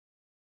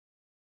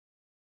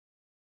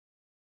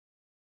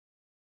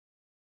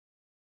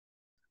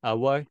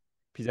our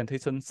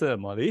presentation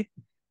ceremony.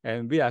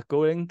 And we are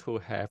going to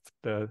have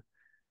the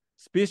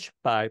speech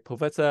by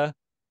Professor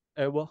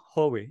Eduard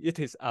Hovy. It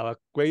is our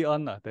great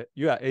honor that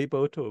you are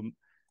able to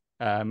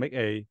make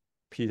a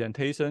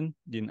presentation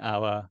in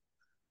our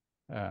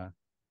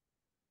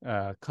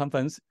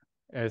conference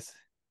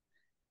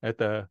at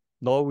the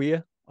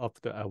Laureate of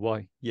the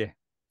award. Yeah,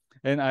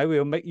 and I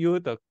will make you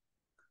the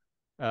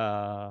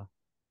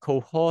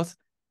co-host.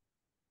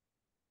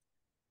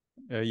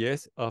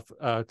 Yes, of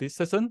this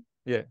session.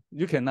 Yeah,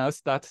 you can now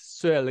start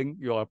sharing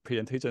your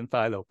presentation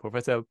file,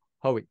 Professor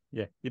Hovy.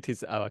 Yeah, it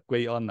is our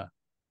great honor.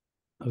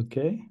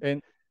 Okay.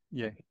 And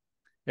yeah,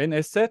 and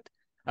as said,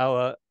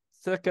 our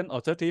second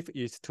objective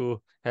is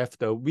to have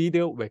the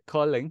video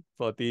recording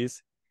for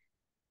this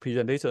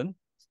presentation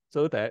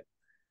so that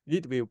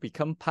it will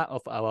become part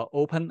of our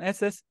open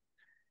access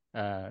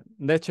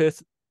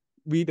lectures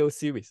video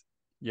series.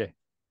 Yeah.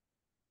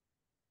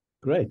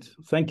 Great.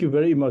 Thank you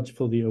very much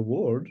for the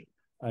award.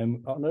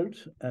 I'm honored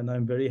and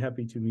I'm very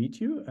happy to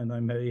meet you and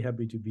I'm very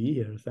happy to be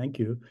here. Thank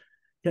you.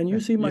 Can you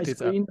see my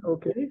screen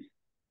okay?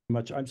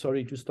 Much. I'm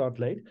sorry to start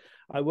late.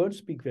 I won't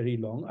speak very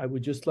long. I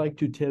would just like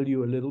to tell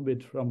you a little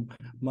bit from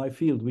my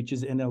field, which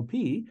is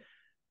NLP,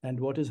 and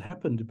what has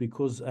happened,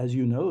 because as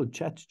you know,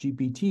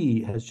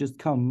 ChatGPT has just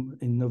come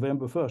in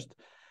November 1st,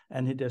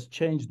 and it has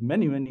changed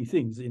many, many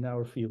things in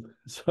our field.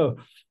 So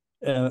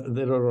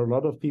there are a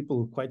lot of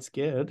people quite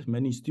scared.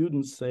 Many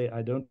students say,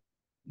 I don't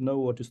know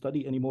what to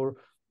study anymore.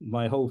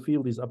 My whole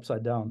field is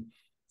upside down.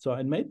 So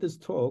I made this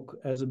talk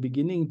as a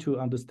beginning to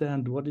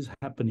understand what is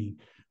happening.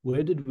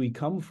 Where did we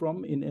come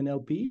from in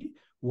NLP?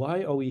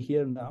 Why are we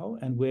here now?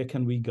 And where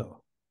can we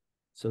go?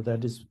 So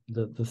that is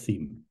the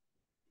theme.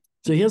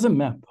 So here's a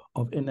map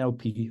of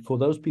NLP for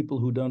those people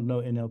who don't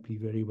know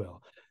NLP very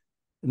well.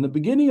 In the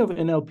beginning of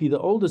NLP, the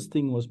oldest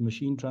thing was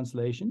machine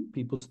translation.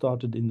 People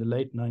started in the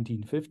late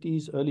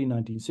 1950s, early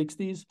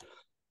 1960s.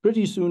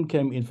 Pretty soon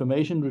came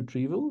information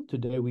retrieval.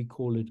 Today we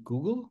call it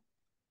Google.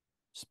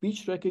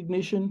 Speech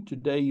recognition.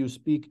 Today you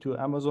speak to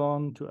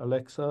Amazon, to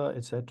Alexa,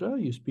 etc.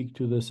 You speak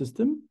to the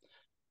system.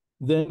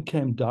 Then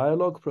came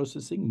dialogue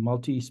processing,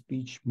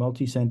 multi-speech,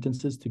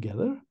 multi-sentences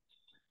together.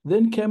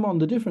 Then came on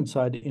the different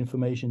side,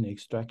 information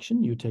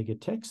extraction. You take a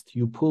text,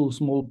 you pull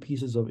small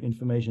pieces of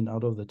information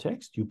out of the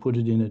text, you put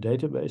it in a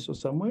database or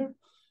somewhere.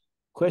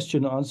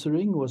 Question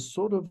answering was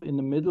sort of in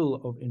the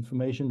middle of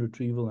information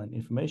retrieval and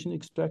information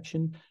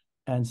extraction,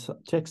 and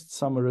text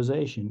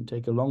summarization.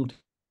 Take a long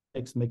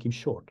text, make him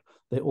short.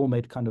 They all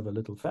made kind of a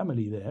little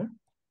family there.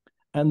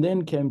 And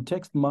then came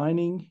text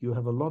mining. You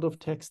have a lot of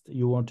text.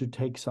 You want to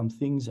take some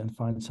things and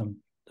find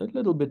a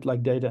little bit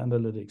like data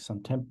analytics,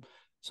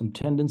 some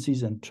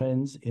tendencies and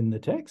trends in the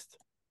text.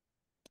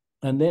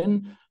 And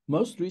then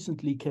most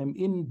recently came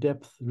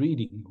in-depth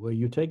reading, where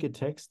you take a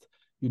text.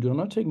 You do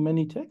not take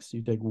many texts.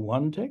 You take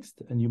one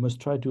text, and you must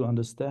try to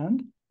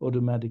understand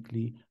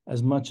automatically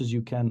as much as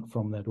you can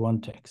from that one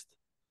text.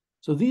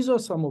 So these are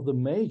some of the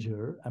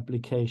major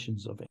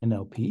applications of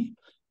NLP.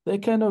 They're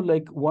kind of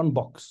like one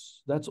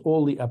box. That's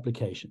all the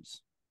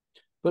applications.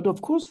 But of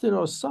course, there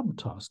are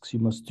subtasks you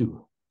must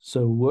do.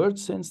 So word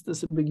sense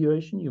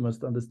disambiguation, you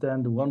must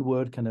understand one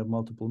word can have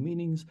multiple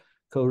meanings.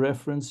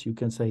 Co-reference, you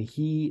can say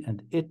he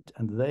and it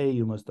and they.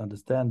 You must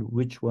understand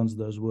which ones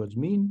those words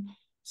mean.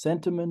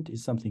 Sentiment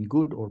is something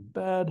good or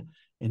bad.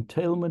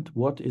 Entailment,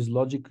 what is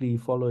logically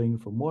following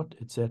from what,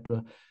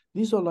 etc.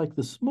 These are like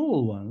the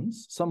small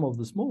ones, some of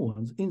the small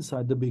ones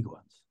inside the big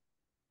ones.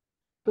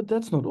 But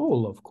that's not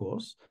all, of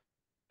course.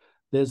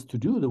 There's to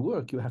do the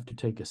work, you have to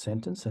take a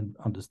sentence and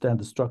understand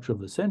the structure of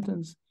the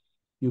sentence.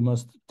 You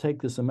must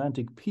take the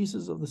semantic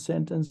pieces of the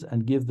sentence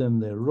and give them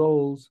their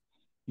roles.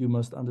 You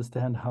must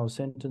understand how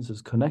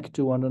sentences connect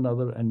to one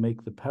another and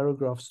make the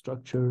paragraph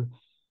structure.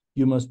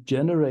 You must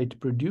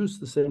produce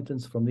the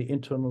sentence from the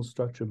internal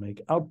structure,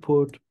 make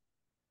output.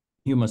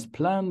 You must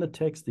plan the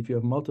text if you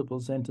have multiple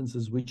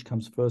sentences, which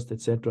comes first,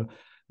 etc.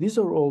 These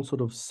are all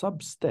sort of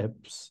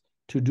sub-steps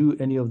to do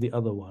any of the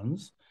other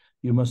ones.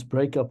 You must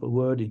break up a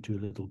word into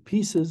little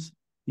pieces.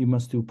 You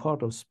must do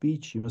part of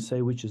speech. You must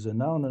say which is a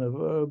noun and a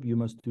verb. You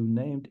must do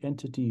named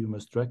entity. You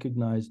must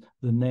recognize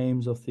the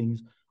names of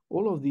things.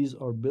 All of these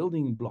are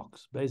building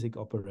blocks, basic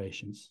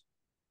operations.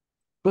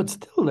 But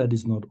still, that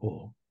is not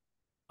all.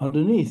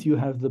 Underneath, you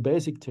have the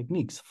basic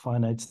techniques,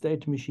 finite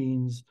state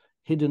machines,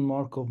 hidden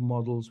Markov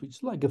models, which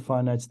is like a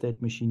finite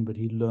state machine, but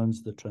he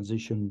learns the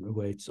transition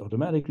weights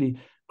automatically,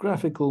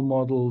 graphical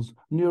models,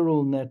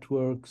 neural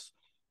networks,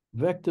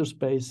 vector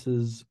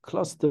spaces,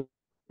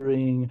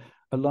 clustering,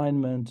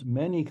 alignment,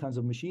 many kinds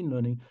of machine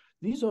learning.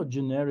 These are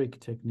generic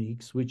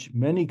techniques which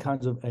many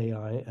kinds of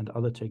AI and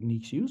other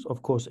techniques use.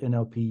 Of course,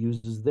 NLP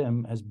uses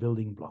them as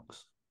building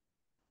blocks.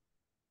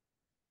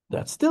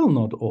 That's still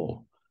not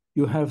all.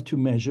 You have to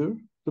measure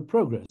the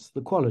progress, the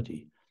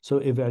quality. So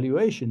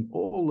evaluation,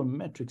 all the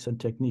metrics and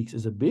techniques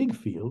is a big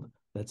field.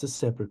 That's a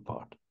separate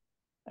part.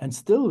 And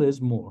still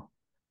there's more.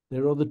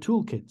 There are the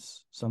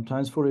toolkits,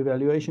 sometimes for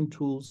evaluation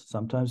tools,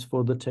 sometimes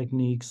for the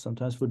techniques,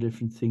 sometimes for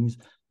different things.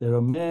 There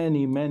are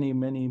many, many,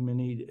 many,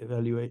 many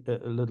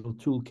little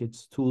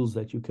toolkits, tools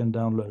that you can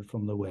download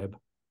from the web.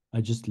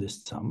 I just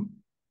list some.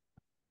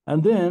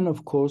 And then,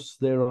 of course,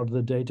 there are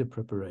the data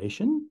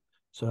preparation.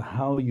 So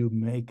how you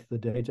make the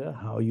data,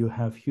 how you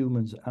have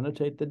humans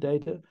annotate the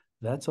data,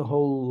 that's a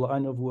whole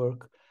line of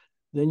work.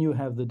 Then you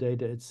have the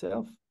data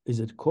itself. Is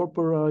it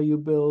corpora you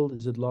build?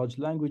 Is it large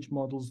language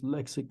models,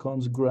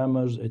 lexicons,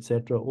 grammars,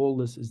 etc.? All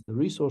this is the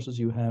resources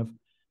you have.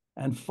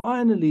 And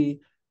finally,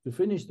 to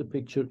finish the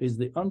picture is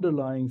the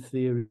underlying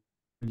theories.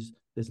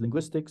 There's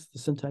linguistics, the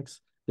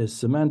syntax, there's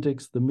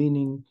semantics, the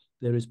meaning,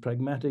 there is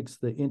pragmatics,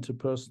 the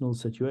interpersonal,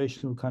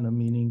 situational kind of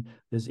meaning,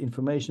 there's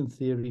information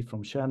theory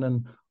from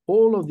Shannon.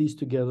 All of these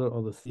together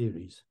are the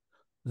theories.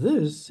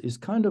 This is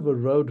kind of a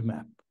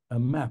roadmap, a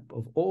map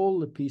of all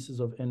the pieces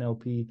of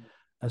NLP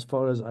as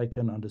far as I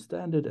can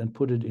understand it and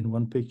put it in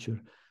one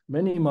picture.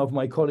 Many of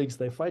my colleagues,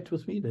 they fight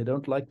with me. They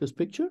don't like this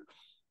picture,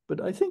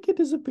 but I think it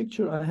is a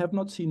picture. I have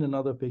not seen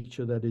another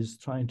picture that is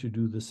trying to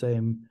do the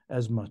same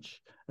as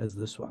much as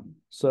this one.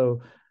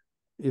 So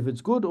if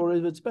it's good or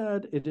if it's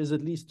bad, it is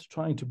at least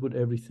trying to put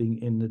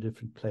everything in the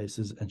different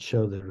places and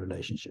show their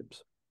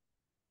relationships.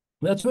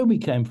 That's where we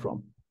came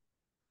from.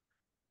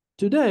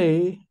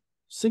 Today,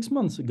 6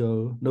 months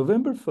ago,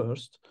 November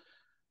 1st,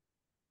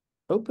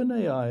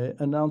 OpenAI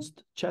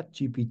announced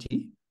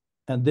ChatGPT,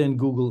 and then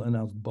Google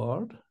announced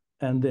Bard,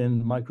 and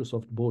then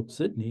Microsoft bought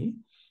Sydney,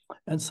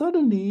 and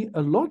suddenly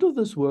a lot of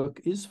this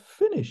work is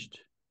finished.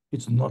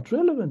 It's not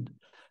relevant.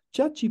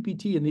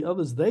 ChatGPT and the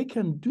others, they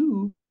can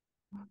do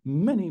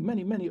many,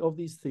 many, many of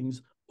these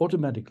things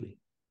automatically.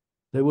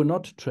 They were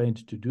not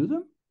trained to do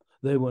them.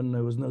 There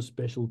was no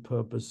special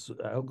purpose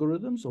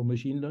algorithms or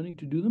machine learning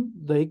to do them.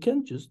 They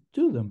can just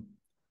do them.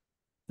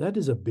 That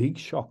is a big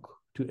shock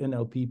to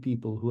NLP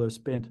people who have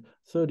spent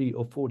 30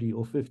 or 40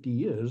 or 50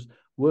 years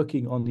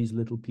working on these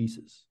little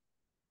pieces.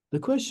 The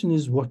question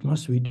is, what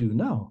must we do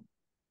now?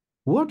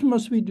 What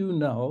must we do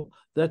now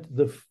that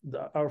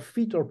our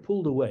feet are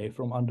pulled away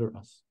from under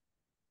us?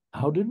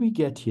 How did we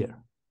get here?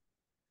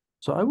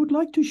 So I would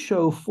like to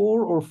show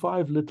 4 or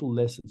 5 little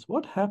lessons.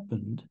 What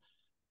happened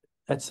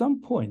at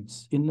some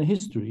points in the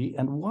history,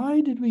 and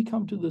why did we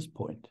come to this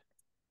point?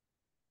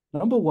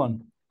 Number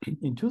one,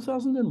 in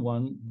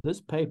 2001,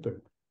 this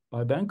paper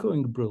by Banco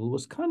and Brill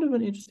was kind of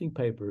an interesting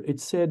paper. It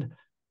said,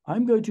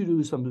 I'm going to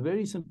do some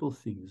very simple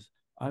things.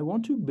 I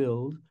want to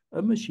build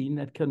a machine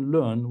that can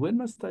learn, when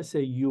must I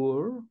say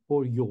your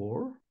or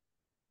your?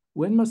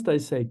 When must I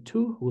say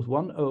to with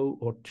one O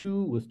or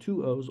two with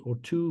two O's or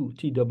two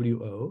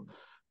TWO?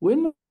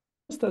 When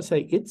must I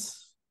say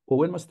it's, or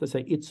when must I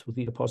say it's with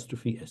the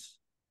apostrophe S?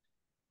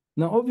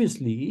 Now,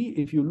 obviously,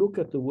 if you look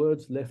at the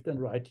words left and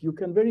right, you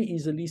can very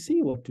easily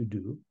see what to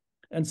do.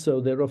 And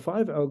so there are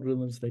 5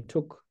 algorithms. They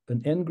took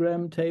an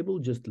n-gram table,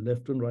 just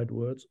left and right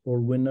words, or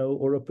Winnow,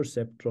 or a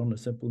perceptron, a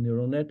simple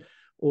neural net,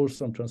 or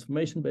some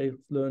transformation-based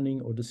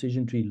learning or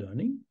decision tree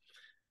learning.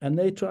 And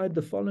they tried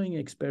the following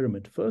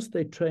experiment. First,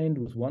 they trained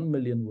with 1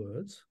 million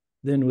words,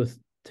 then with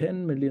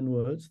 10 million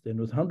words, then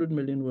with 100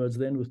 million words,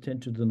 then with 10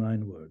 to the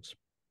 9 words.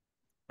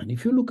 And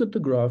if you look at the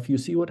graph, you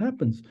see what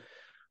happens.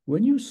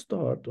 When you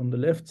start on the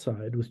left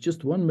side with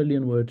just 1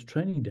 million word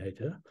training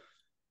data,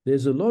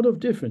 there's a lot of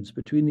difference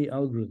between the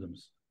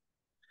algorithms.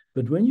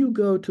 But when you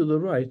go to the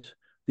right,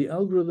 the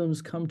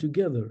algorithms come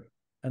together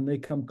and they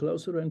come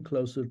closer and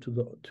closer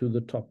to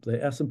the top. They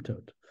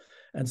asymptote.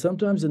 And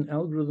sometimes an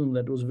algorithm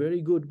that was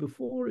very good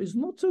before is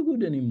not so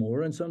good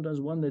anymore. And sometimes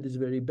one that is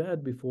very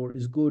bad before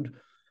is good.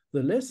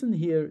 The lesson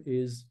here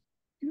is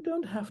you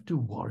don't have to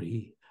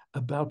worry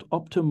about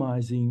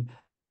optimizing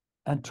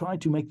and try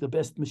to make the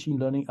best machine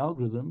learning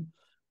algorithm,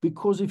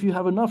 because if you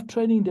have enough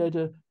training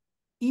data,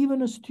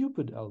 even a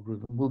stupid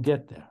algorithm will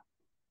get there.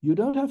 You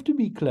don't have to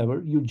be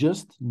clever, you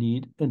just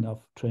need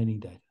enough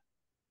training data.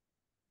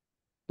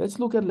 Let's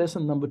look at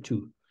lesson number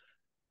 2.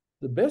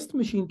 The best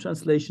machine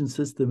translation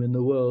system in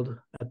the world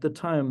at the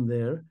time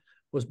there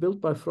was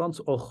built by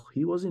Franz Och.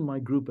 He was in my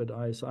group at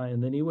ISI,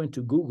 and then he went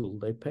to Google.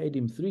 They paid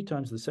him 3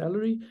 times the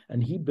salary,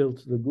 and he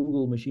built the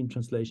Google machine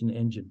translation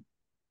engine.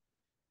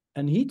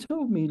 And he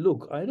told me,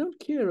 look, I don't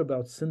care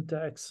about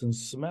syntax and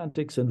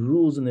semantics and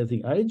rules and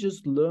everything. I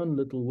just learn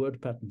little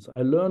word patterns.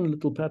 I learn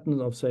little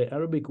patterns of, say,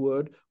 Arabic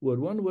word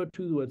 1, word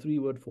 2, word 3,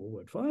 word 4,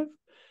 word 5.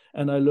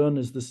 And I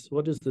learn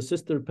what is the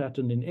sister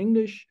pattern in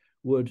English,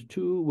 word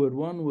 2, word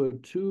 1,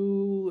 word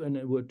 2,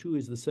 and word 2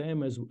 is the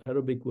same as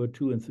Arabic word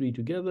 2 and 3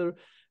 together,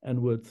 and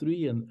word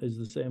 3 is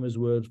the same as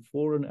word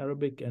 4 in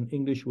Arabic, and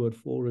English word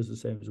 4 is the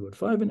same as word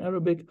 5 in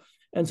Arabic.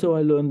 And so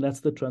I learn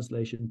that's the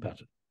translation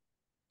pattern.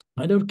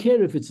 I don't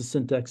care if it's a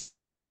syntax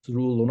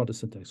rule or not a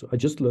syntax. So I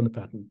just learn a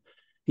pattern.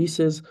 He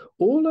says,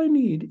 all I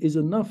need is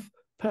enough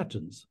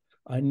patterns.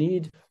 I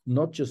need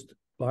not just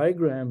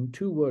bigram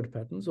 2-word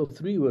patterns or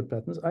 3-word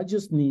patterns. I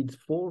just need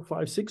 4,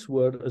 5, 6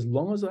 word, as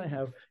long as I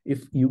have.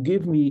 If you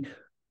give me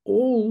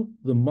all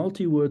the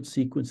multi-word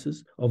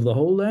sequences of the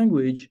whole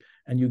language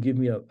and you give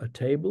me a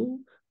table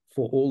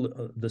for all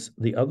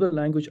the other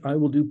language. I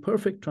will do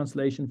perfect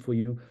translation for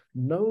you.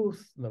 No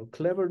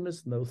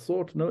cleverness, no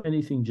thought, no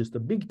anything, just a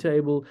big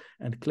table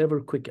and clever,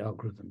 quick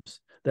algorithms.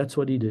 That's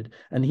what he did.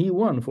 And he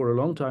won for a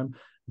long time.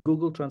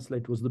 Google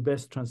Translate was the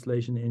best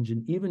translation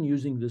engine, even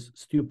using this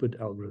stupid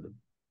algorithm.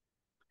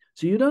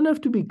 So you don't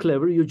have to be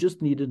clever, you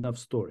just need enough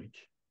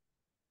storage.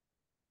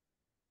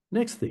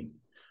 Next thing,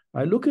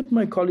 I look at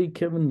my colleague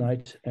Kevin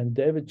Knight and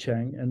David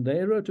Chang, and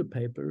they wrote a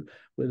paper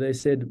where they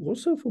said,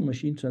 also for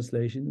machine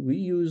translation, we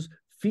use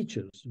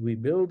features. We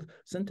build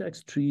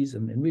syntax trees,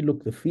 and then we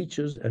look the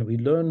features, and we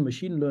learn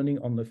machine learning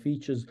on the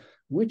features,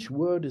 which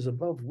word is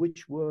above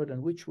which word,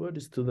 and which word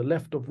is to the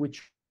left of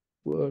which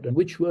word, and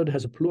which word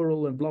has a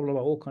plural, and blah, blah,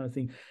 blah, all kind of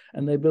thing.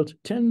 And they built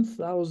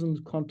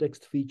 10,000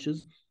 context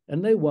features,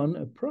 and they won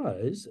a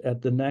prize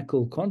at the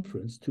NACL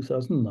conference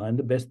 2009,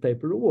 the Best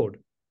Paper Award.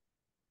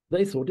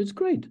 They thought it's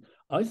great.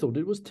 I thought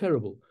it was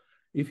terrible.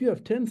 If you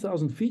have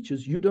 10,000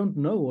 features, you don't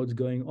know what's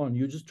going on.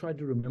 You just try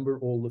to remember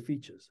all the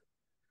features.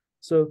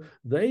 So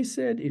they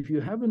said, if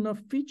you have enough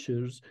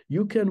features,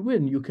 you can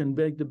win. You can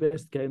make the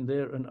best game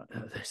there. And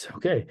they said,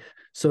 okay.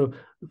 So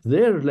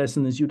their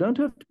lesson is you don't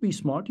have to be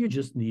smart. You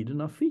just need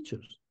enough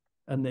features.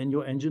 And then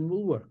your engine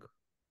will work.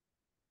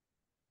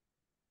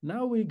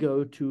 Now we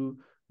go to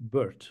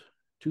BERT.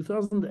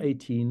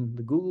 2018,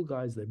 the Google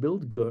guys, they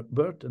build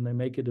BERT and they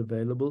make it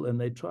available, and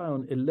they try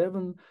on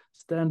 11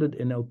 standard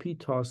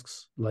NLP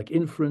tasks like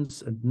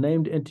inference and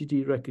named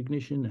entity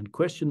recognition and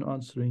question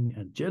answering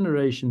and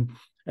generation.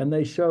 And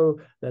they show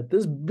that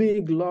this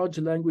big, large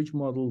language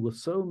model with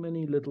so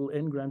many little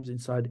n-grams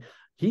inside,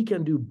 he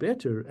can do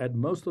better at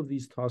most of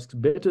these tasks,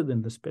 better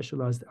than the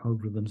specialized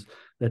algorithms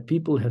that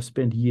people have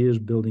spent years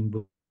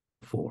building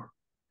before.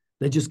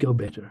 They just go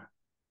better.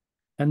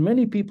 And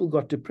many people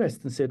got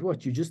depressed and said,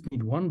 what, you just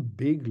need one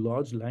big,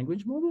 large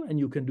language model and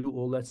you can do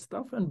all that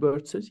stuff? And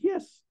BERT says,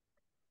 yes.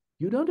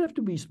 You don't have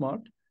to be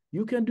smart.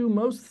 You can do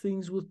most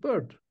things with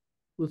BERT,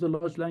 with a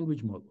large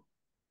language model.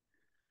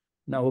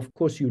 Now, of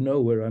course, you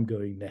know where I'm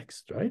going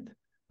next, right?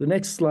 The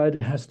next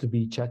slide has to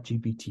be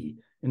ChatGPT.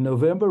 In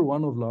November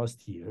 1 of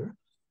last year,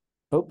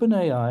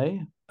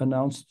 OpenAI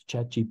announced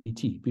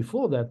ChatGPT.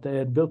 Before that, they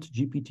had built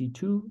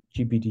GPT-2,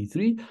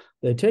 GPT-3.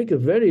 They take a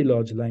very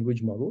large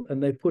language model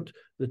and they put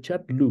the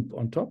chat loop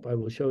on top. I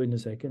will show in a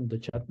second the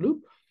chat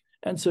loop.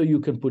 And so you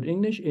can put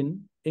English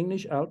in,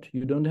 English out.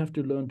 You don't have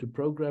to learn to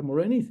program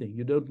or anything.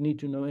 You don't need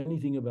to know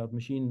anything about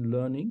machine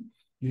learning.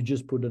 You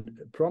just put a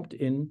prompt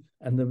in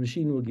and the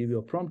machine will give you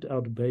a prompt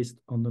out based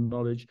on the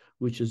knowledge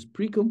which is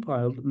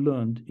precompiled,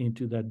 learned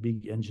into that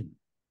big engine.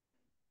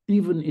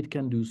 Even it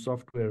can do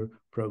software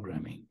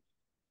programming.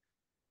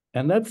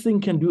 And that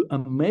thing can do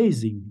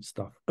amazing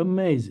stuff,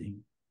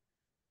 amazing.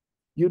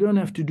 You don't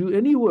have to do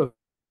any work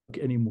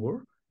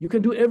anymore. You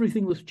can do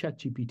everything with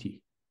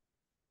ChatGPT.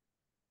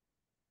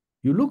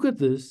 You look at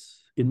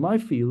this in my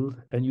field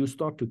and you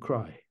start to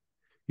cry.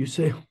 You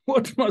say,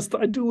 what must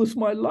I do with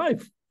my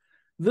life?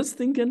 This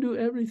thing can do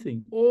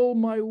everything. All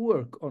my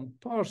work on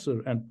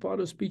parser and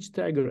part of speech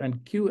tagger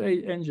and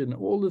QA engine,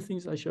 all the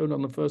things I showed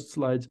on the first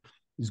slides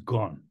is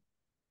gone.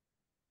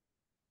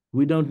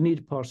 We don't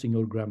need parsing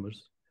or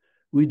grammars.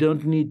 We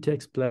don't need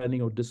text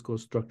planning or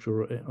discourse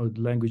structure or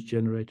language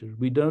generator.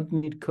 We don't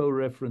need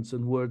co-reference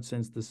and word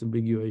sense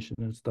disambiguation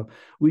and stuff.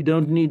 We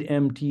don't need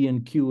MT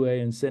and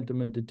QA and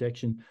sentiment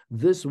detection.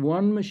 This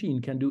one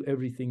machine can do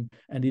everything,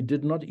 and it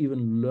did not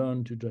even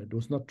learn to do it. It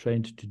was not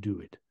trained to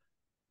do it.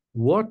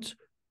 What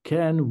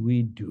can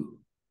we do?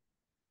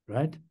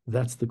 Right?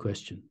 That's the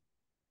question.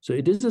 So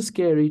it is a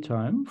scary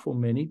time for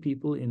many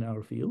people in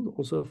our field,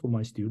 also for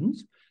my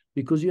students,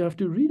 because you have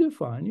to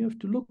redefine, you have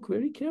to look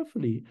very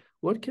carefully.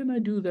 What can I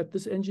do that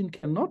this engine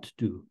cannot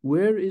do?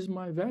 Where is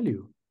my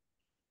value?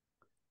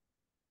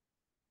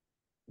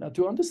 Now,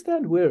 to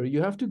understand where,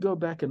 you have to go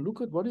back and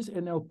look at what is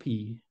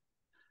NLP.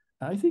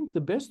 I think the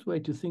best way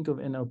to think of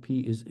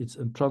NLP is it's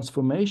a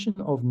transformation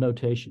of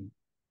notation.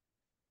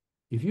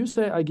 If you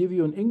say, I give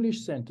you an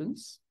English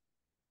sentence,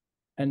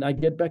 and I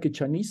get back a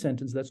Chinese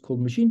sentence, that's called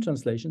machine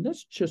translation,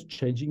 that's just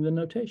changing the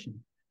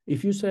notation.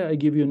 If you say I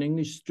give you an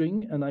English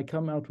string and I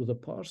come out with a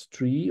parse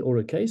tree or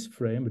a case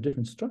frame, a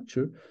different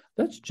structure,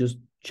 that's just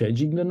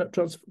changing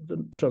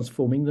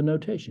transforming the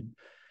notation.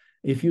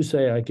 If you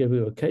say I give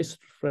you a case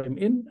frame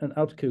in and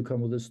out you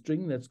come with a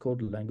string, that's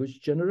called language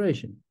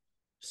generation.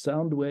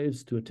 Sound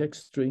waves to a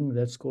text string,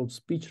 that's called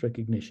speech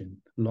recognition.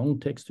 Long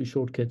text to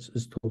short text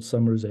is called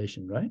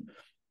summarization, right?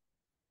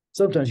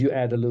 Sometimes you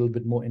add a little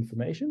bit more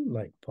information,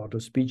 like part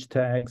of speech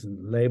tags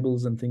and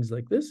labels and things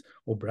like this,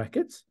 or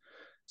brackets.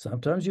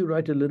 Sometimes you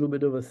write a little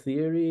bit of a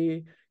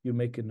theory, you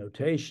make a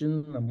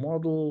notation, a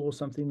model, or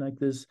something like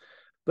this.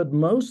 But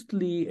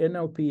mostly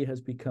NLP has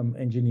become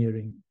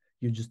engineering.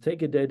 You just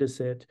take a data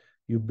set,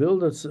 you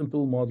build a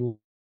simple model,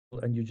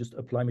 and you just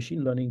apply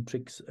machine learning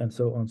tricks and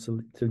so on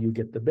till you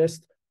get the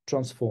best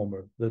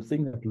transformer, the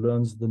thing that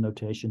learns the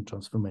notation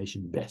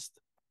transformation best.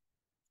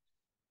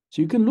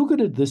 So you can look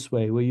at it this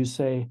way, where you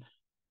say,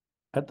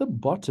 at the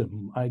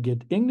bottom, I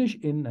get English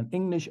in and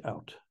English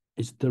out.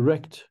 It's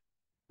direct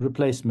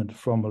replacement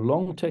from a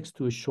long text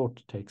to a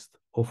short text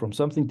or from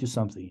something to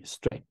something,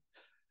 straight.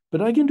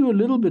 But I can do a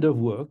little bit of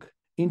work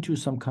into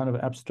some kind of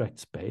abstract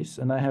space,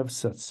 and I have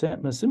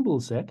a symbol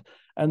set,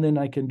 and then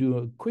I can do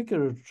a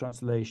quicker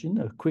translation,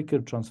 a quicker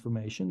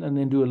transformation, and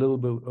then do a little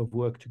bit of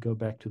work to go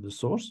back to the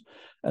source.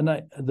 And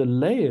the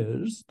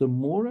layers, the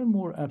more and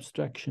more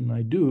abstraction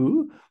I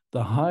do,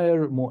 the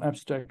higher, more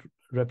abstract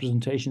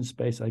representation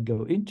space I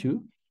go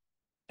into,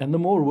 and the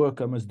more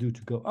work I must do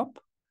to go up,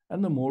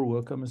 and the more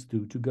work I must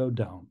do to go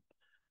down.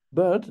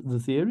 But the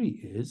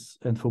theory is,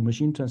 and for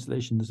machine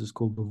translation, this is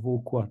called the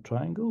Vauquois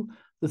triangle.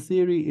 The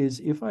theory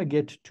is if I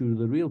get to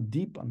the real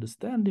deep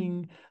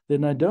understanding,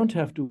 then I don't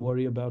have to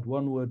worry about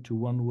one word to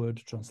one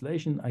word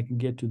translation. I can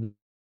get to the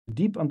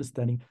deep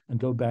understanding and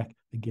go back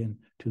again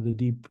to the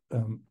deep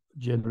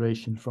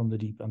generation from the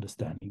deep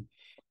understanding.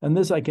 And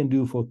this I can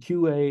do for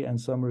QA and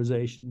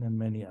summarization and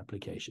many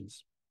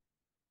applications.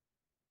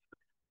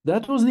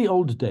 That was the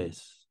old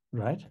days,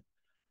 right?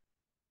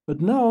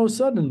 But now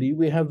suddenly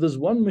we have this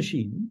one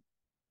machine,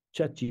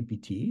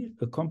 ChatGPT,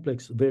 a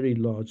complex, very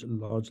large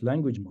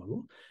language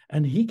model,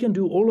 and he can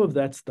do all of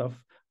that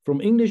stuff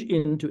from English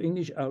in to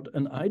English out,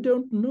 and I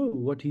don't know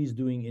what he's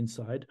doing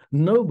inside.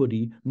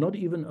 Nobody, not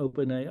even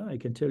OpenAI,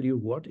 can tell you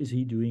what is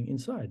he doing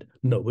inside.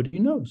 Nobody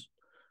knows.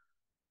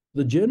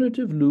 The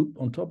generative loop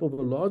on top of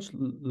a large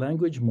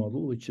language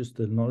model, which is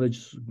the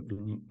knowledge,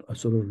 a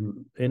sort of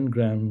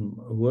n-gram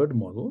word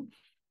model,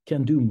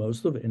 can do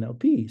most of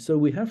NLP. So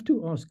we have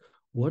to ask,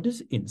 what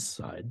is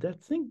inside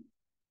that thing?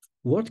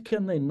 What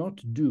can they not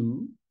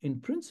do in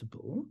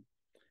principle?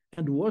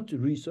 And what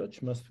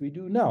research must we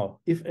do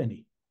now, if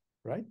any,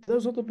 right?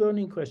 Those are the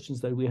burning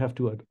questions that we have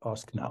to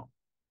ask now.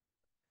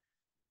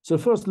 So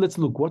first, let's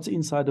look what's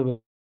inside of a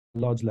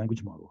large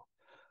language model.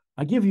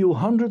 I give you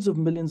hundreds of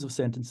millions of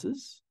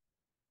sentences,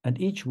 and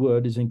each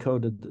word is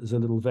encoded as a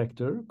little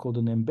vector called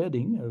an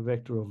embedding, a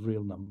vector of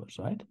real numbers,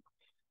 right?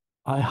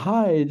 I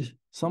hide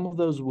some of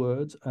those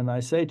words, and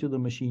I say to the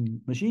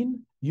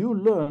machine, you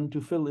learn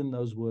to fill in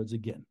those words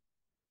again.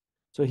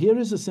 So here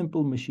is a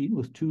simple machine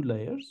with two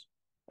layers,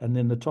 and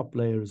then the top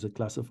layer is a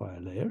classifier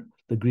layer,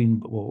 the green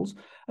balls,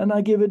 and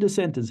I give it a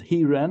sentence.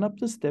 He ran up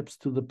the steps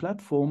to the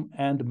platform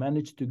and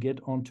managed to get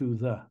onto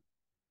the.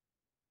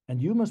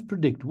 And you must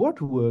predict what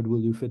word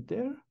will you fit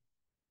there?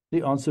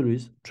 The answer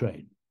is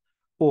train.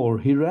 Or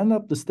he ran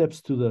up the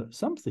steps to the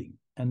something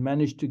and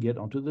managed to get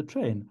onto the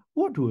train.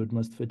 What word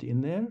must fit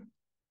in there?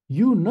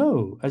 You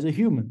know, as a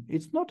human,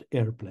 it's not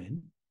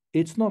airplane,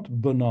 it's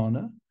not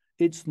banana,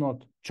 it's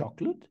not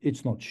chocolate,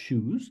 it's not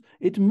shoes.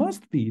 It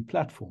must be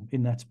platform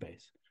in that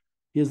space.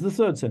 Here's the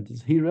third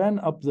sentence. He ran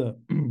up to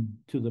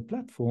the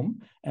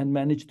platform and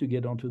managed to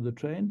get onto the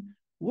train.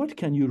 What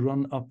can you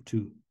run up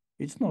to?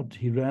 It's not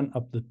he ran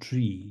up the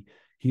tree.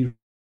 He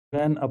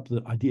ran up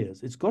the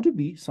ideas. It's got to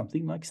be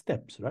something like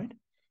steps, right?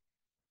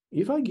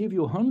 If I give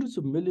you hundreds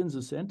of millions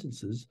of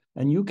sentences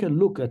and you can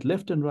look at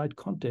left and right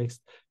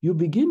context, you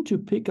begin to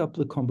pick up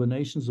the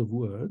combinations of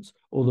words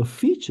or the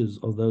features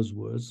of those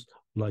words,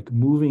 like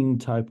moving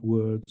type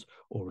words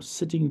or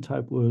sitting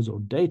type words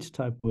or date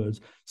type words,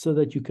 so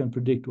that you can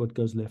predict what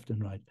goes left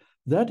and right.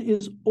 That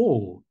is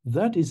all.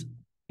 That is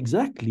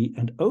exactly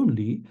and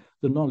only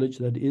the knowledge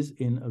that is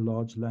in a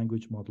large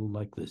language model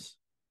like this,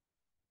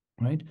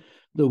 right?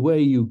 The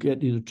way you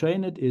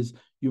train it is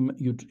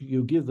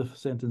you give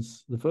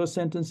the first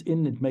sentence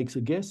in, it makes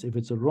a guess. If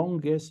it's a wrong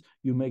guess,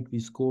 you make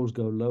these scores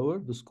go lower,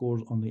 the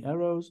scores on the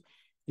arrows.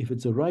 If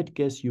it's a right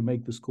guess, you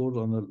make the scores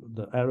on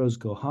the arrows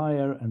go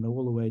higher and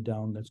all the way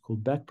down. That's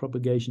called back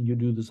propagation. You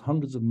do this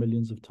hundreds of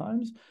millions of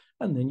times,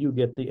 and then you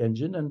get the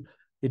engine. And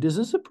it is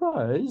a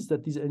surprise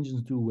that these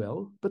engines do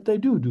well, but they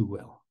do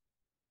well.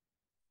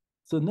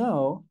 So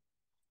now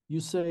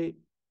you say,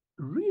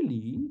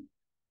 really,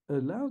 a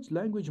large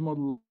language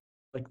model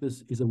like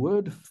this is a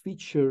word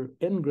feature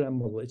n-gram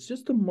model. It's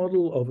just a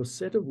model of a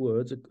set of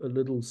words, a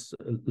little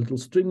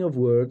string of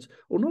words,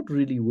 or not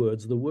really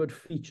words, the word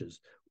features.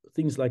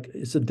 Things like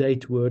it's a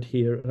date word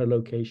here, a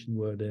location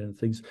word, and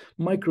things,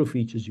 micro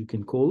features you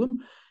can call them,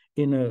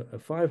 in a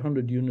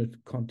 500 unit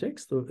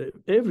context of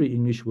every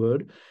English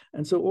word.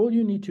 And so all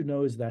you need to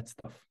know is that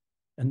stuff.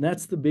 And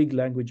that's the big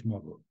language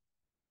model.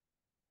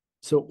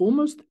 So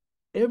almost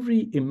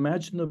every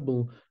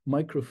imaginable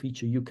micro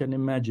feature you can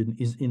imagine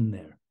is in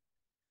there.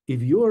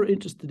 If you're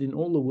interested in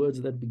all the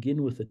words that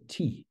begin with a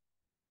T,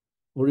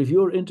 or if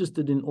you're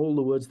interested in all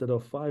the words that are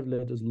 5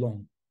 letters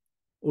long,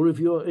 or if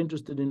you're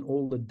interested in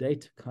all the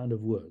date kind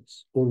of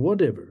words, or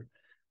whatever,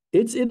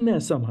 it's in there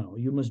somehow.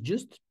 You must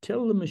just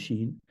tell the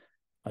machine,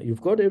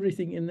 you've got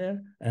everything in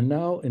there, and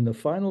now in the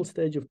final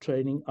stage of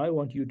training, I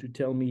want you to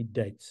tell me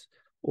dates,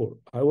 or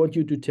I want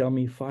you to tell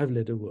me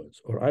 5-letter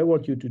words, or I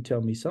want you to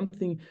tell me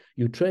something.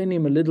 You train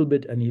him a little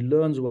bit, and he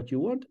learns what you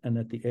want, and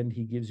at the end,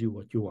 he gives you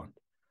what you want.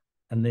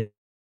 And then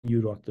you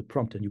write the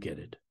prompt and you get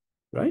it,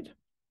 right?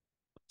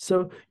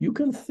 So you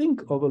can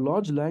think of a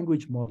large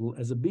language model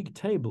as a big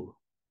table,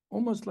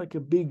 almost like a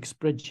big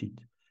spreadsheet.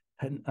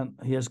 And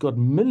he has got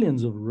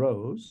millions of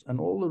rows, and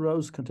all the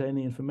rows contain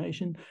the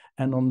information.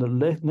 And on the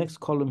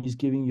next column, he's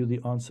giving you the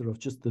answer of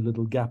just the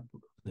little gap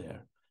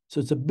there. So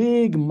it's a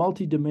big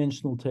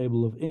multi-dimensional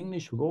table of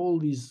English with all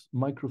these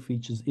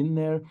microfeatures in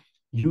there.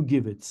 You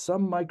give it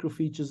some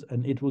microfeatures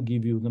and it will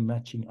give you the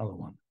matching other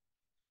one.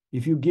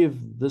 If you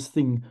give this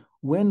thing,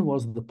 when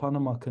was the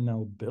Panama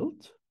Canal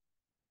built?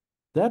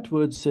 That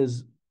word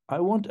says, I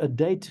want a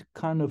date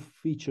kind of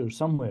feature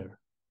somewhere.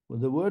 Well,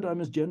 the word I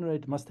must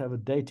generate must have a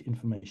date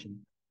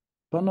information.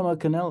 Panama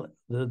Canal,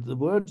 the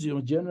words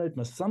you generate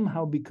must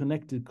somehow be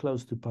connected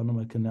close to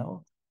Panama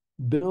Canal.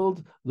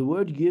 Build, the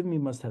word you give me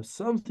must have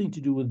something to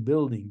do with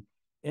building.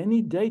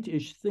 Any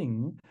date-ish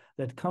thing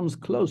that comes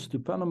close to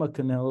Panama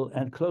Canal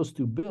and close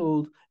to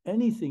build,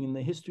 anything in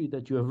the history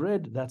that you have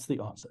read, that's the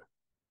answer.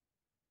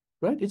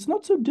 Right? It's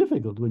not so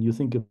difficult when you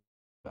think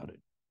about it.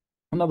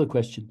 Another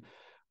question.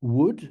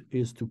 Wood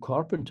is to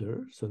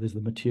carpenter, so there's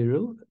the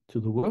material, to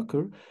the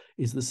worker,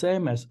 is the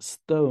same as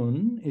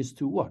stone is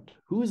to what?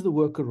 Who is the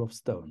worker of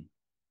stone?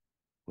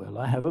 Well,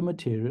 I have a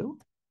material,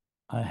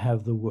 I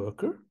have the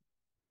worker,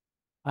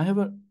 I have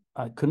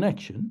a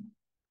connection,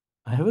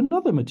 I have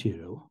another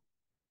material.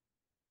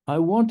 I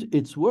want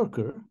its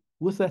worker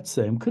with that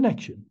same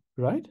connection,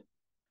 right?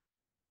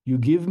 You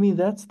give me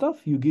that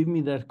stuff, you give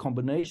me that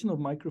combination of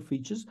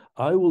microfeatures,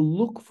 I will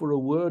look for a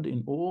word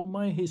in all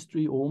my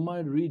history, all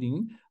my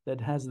reading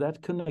that has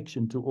that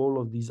connection to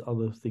all of these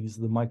other things,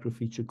 the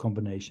microfeature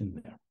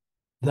combination there.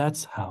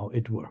 That's how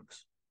it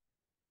works.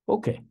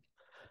 Okay.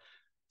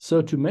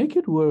 So to make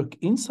it work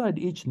inside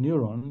each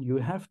neuron, you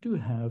have to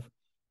have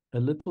a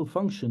little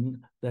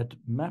function that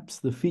maps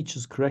the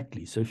features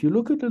correctly. So if you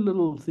look at a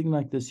little thing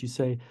like this, you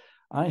say,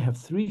 I have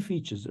 3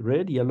 features,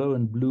 red, yellow,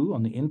 and blue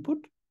on the input.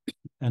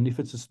 And if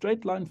it's a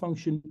straight line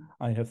function,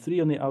 I have 3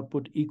 on the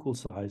output equal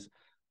size.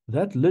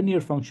 That linear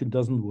function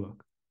doesn't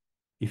work.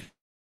 If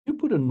you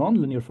put a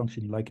nonlinear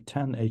function like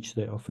tan h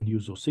they often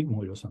use, or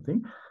sigmoid or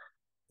something,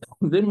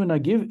 then when I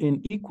give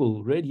in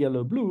equal red,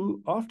 yellow,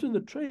 blue, after the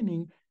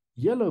training,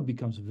 yellow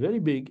becomes very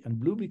big and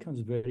blue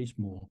becomes very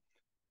small.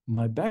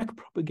 My back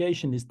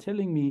propagation is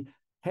telling me,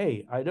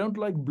 hey, I don't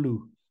like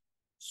blue.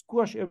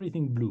 Squash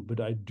everything blue, but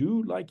I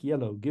do like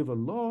yellow. Give a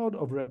lot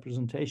of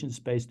representation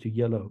space to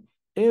yellow.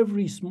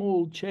 Every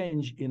small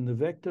change in the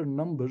vector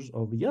numbers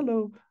of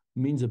yellow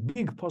means a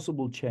big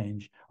possible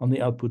change on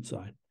the output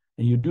side.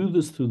 And you do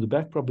this through the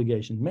back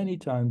propagation many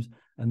times,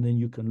 and then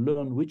you can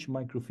learn which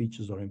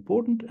microfeatures are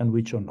important and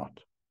which are not.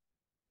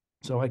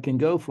 So I can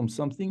go from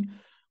something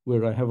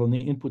where I have on the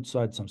input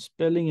side some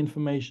spelling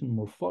information,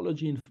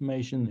 morphology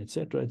information,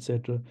 etc.,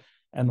 etc.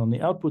 And on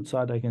the output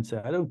side, I can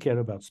say, I don't care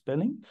about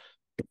spelling,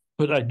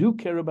 but I do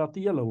care about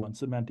the yellow one,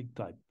 semantic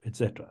type,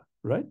 etc.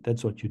 Right?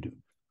 That's what you do.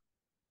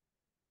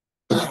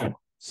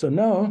 So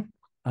now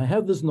I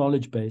have this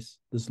knowledge base,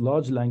 this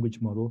large language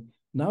model.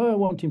 Now I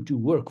want him to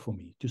work for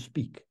me, to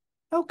speak.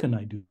 How can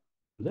I do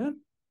that?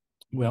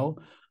 Well,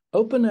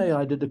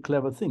 OpenAI did a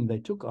clever thing. They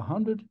took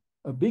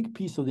a big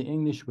piece of the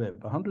English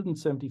web,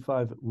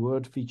 175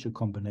 word feature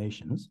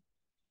combinations.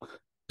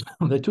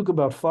 They took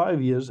about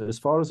 5 years. As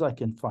far as I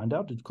can find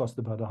out, it cost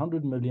about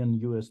 $100 million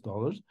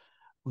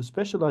with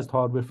specialized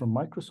hardware from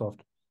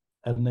Microsoft.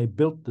 And they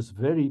built this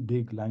very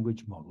big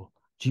language model,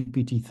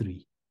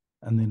 GPT-3.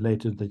 And then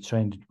later they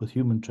trained it with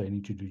human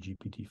training to do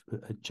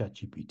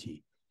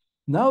ChatGPT.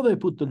 Now they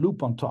put the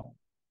loop on top.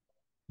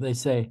 They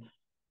say,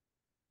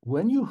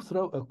 when you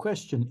throw a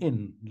question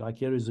in, like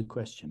here is a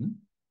question,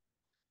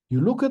 you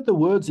look at the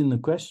words in the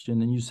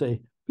question and you say,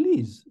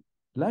 please,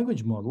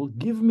 language model,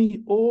 give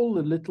me all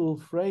the little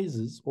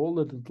phrases, all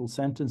the little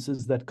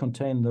sentences that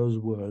contain those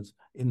words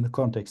in the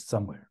context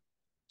somewhere.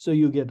 So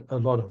you get a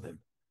lot of them,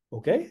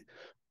 okay?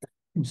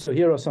 So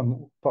here are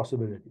some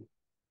possibilities.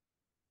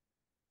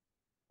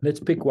 Let's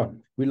pick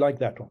one. We like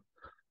that one.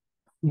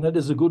 And that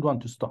is a good one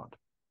to start.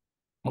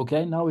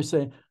 Okay, now we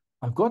say,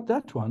 I've got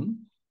that one.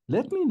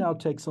 Let me now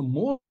take some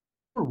more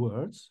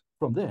words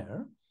from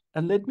there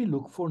and let me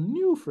look for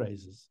new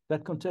phrases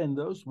that contain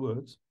those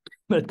words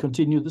that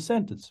continue the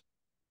sentence.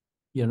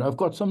 You know, I've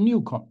got some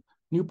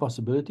new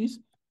possibilities.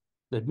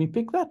 Let me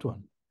pick that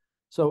one.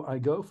 So I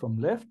go from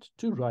left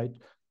to right,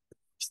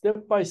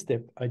 step by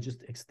step. I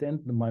just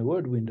extend my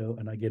word window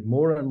and I get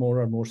more and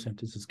more and more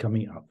sentences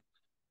coming up.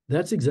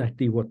 That's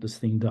exactly what this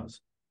thing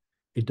does.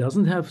 It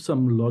doesn't have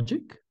some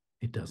logic.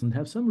 It doesn't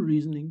have some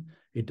reasoning.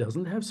 It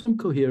doesn't have some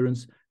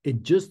coherence.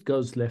 It just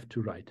goes left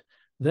to right.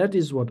 That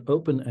is what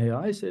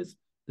OpenAI says.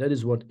 That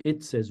is what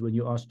it says when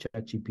you ask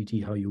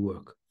ChatGPT how you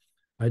work.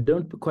 I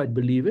don't quite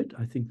believe it.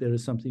 I think there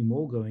is something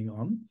more going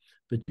on,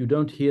 but you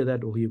don't hear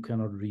that or you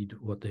cannot read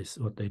what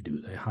they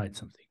do. They hide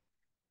something.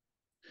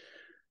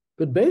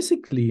 But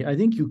basically, I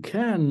think you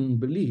can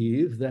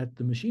believe that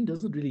the machine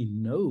doesn't really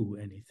know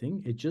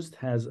anything. It just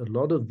has a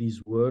lot of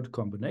these word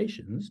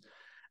combinations,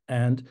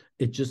 and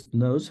it just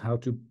knows how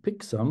to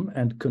pick some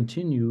and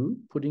continue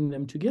putting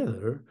them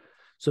together.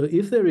 So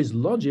if there is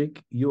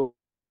logic, you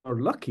are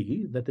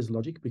lucky that there's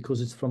logic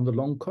because it's from the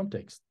long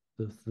context,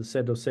 the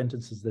set of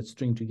sentences that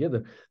string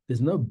together.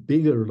 There's no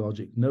bigger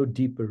logic, no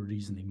deeper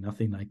reasoning,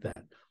 nothing like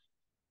that.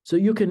 So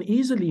you can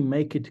easily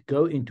make it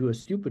go into a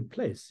stupid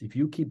place. If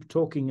you keep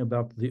talking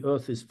about the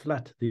earth is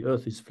flat, the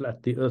earth is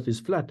flat, the earth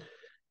is flat,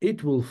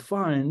 it will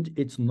find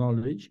its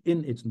knowledge,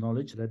 in its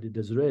knowledge that it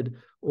has read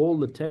all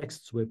the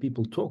texts where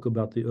people talk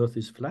about the earth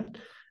is flat,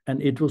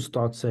 and it will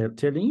start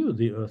telling you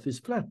the earth is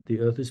flat, the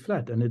earth is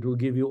flat, and it will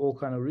give you all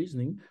kind of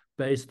reasoning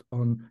based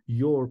on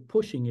your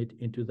pushing it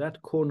into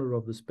that corner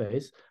of the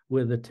space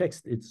where the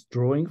text it's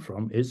drawing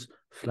from is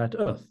flat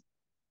earth,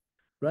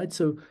 right?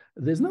 So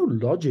there's no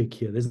logic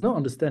here. There's no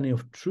understanding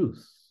of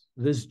truth.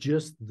 There's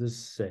just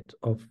this set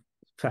of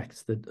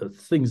facts, that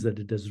things that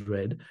it has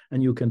read,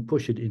 and you can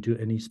push it into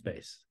any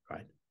space,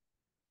 right?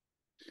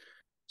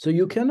 So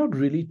you cannot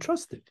really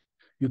trust it.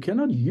 You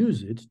cannot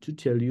use it to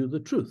tell you the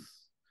truth.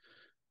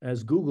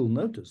 As Google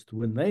noticed,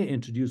 when they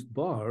introduced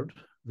Bard,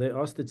 they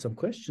asked it some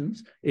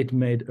questions. It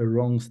made a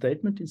wrong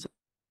statement in some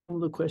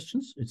of the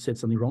questions. It said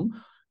something wrong.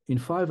 In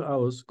 5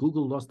 hours,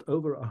 Google lost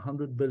over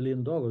 $100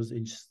 billion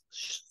in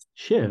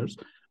shares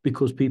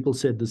because people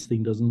said this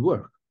thing doesn't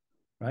work,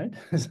 right?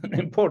 It's an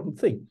important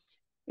thing.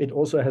 It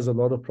also has a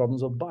lot of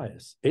problems of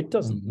bias. It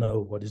doesn't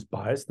know what is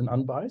biased and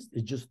unbiased.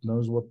 It just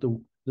knows what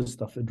the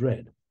stuff it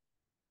read.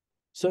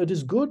 So it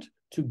is good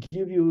to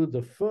give you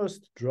the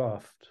first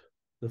draft,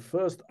 the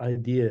first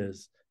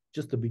ideas,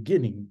 just the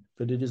beginning,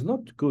 but it is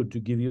not good to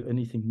give you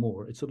anything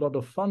more. It's a lot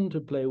of fun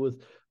to play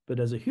with, but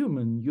as a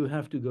human, you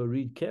have to go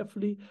read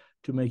carefully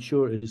to make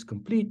sure it is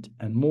complete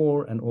and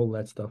more and all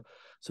that stuff.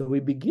 So we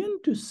begin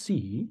to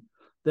see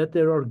that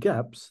there are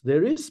gaps.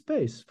 There is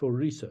space for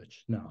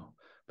research now,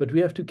 but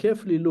we have to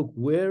carefully look,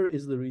 where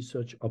is the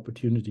research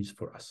opportunities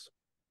for us?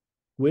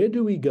 Where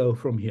do we go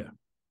from here?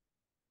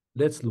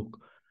 Let's look.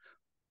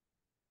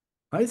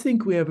 I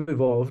think we have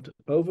evolved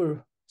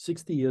over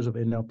 60 years of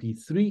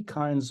NLP, 3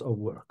 kinds of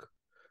work.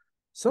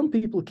 Some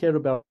people care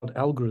about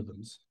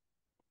algorithms.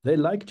 They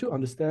like to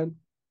understand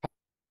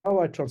how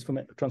I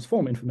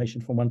transform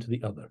information from one to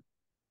the other.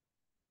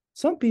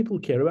 Some people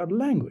care about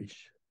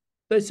language.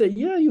 They say,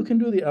 yeah, you can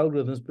do the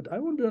algorithms, but I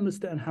want to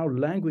understand how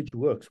language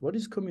works. What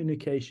is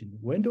communication?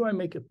 When do I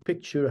make a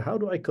picture? How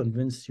do I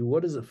convince you?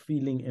 What is a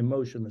feeling,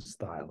 emotion, a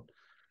style?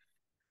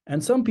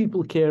 And some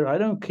people care, I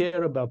don't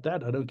care about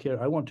that. I don't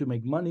care. I want to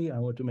make money. I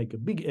want to make a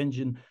big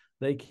engine.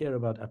 They care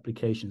about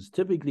applications.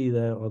 Typically,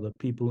 there are the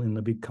people in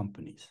the big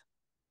companies.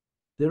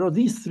 There are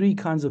these 3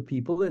 kinds of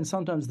people, and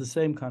sometimes the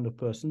same kind of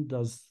person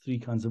does 3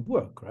 kinds of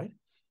work, right?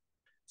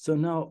 So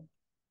now,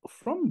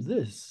 from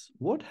this,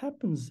 what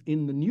happens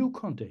in the new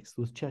context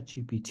with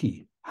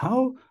ChatGPT?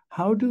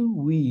 How do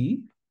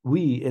we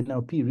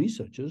NLP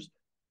researchers,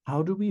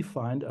 how do we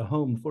find a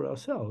home for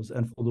ourselves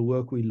and for the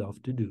work we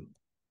love to do?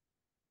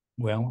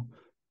 Well,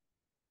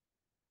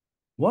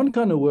 one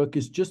kind of work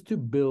is just to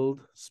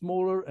build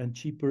smaller and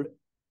cheaper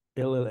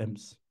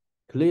LLMs.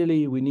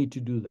 Clearly, we need to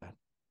do that.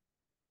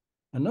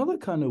 Another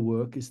kind of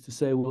work is to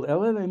say, well,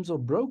 LLMs are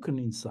broken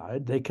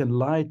inside. They can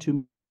lie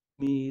to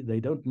me. They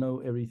don't know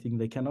everything.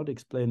 They cannot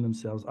explain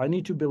themselves. I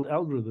need to build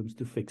algorithms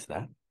to fix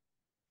that.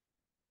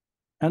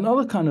 And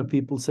other kind of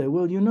people say,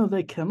 well, you know,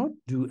 they cannot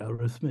do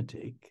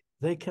arithmetic.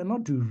 They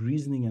cannot do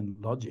reasoning and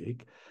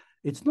logic.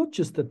 It's not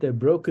just that they're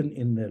broken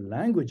in their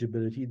language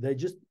ability. They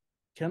just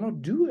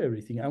cannot do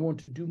everything. I want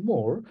to do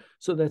more.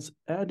 So that's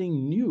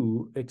adding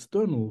new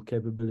external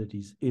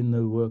capabilities in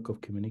the work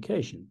of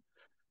communication.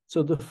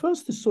 So the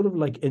first is sort of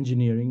like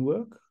engineering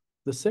work.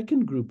 The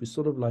second group is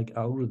sort of like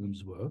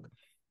algorithms work.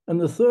 And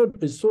the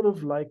third is sort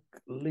of like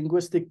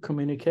linguistic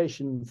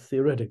communication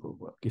theoretical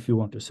work, if you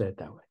want to say it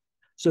that way.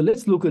 So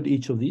let's look at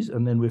each of these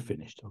and then we're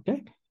finished,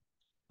 okay?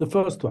 The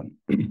first one,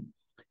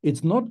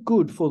 it's not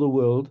good for the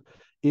world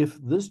if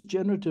this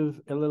generative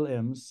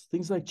LLMs,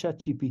 things like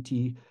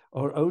ChatGPT,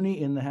 are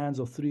only in the hands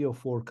of 3 or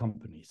 4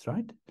 companies,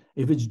 right?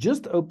 If it's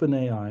just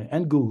OpenAI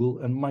and Google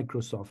and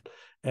Microsoft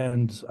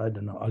and, I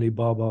don't know,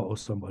 Alibaba or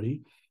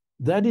somebody,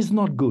 that is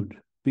not good,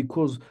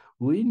 because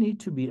we need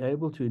to be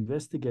able to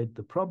investigate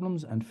the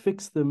problems and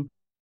fix them.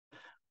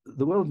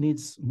 The world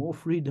needs more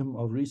freedom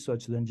of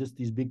research than just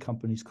these big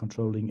companies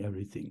controlling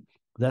everything.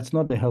 That's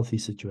not a healthy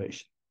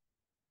situation.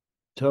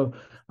 So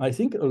I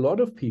think a lot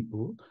of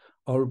people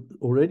are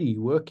already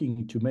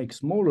working to make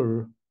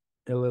smaller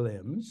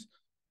LLMs,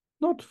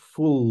 not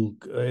full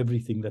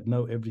everything that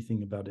know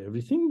everything about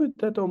everything, but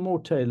that are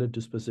more tailored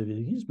to specific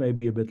things,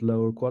 maybe a bit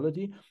lower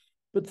quality,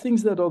 but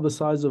things that are the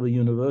size of a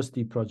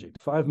university project,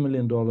 $5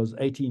 million,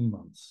 18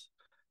 months.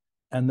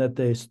 And that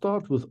they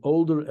start with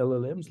older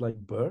LLMs like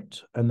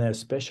BERT, and their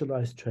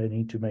specialized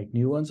training to make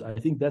new ones. I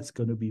think that's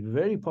going to be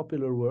very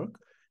popular work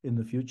in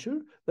the future.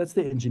 That's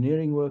the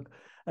engineering work.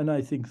 And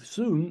I think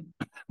soon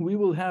we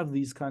will have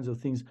these kinds of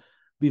things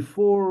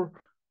before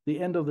the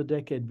end of the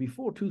decade,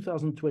 before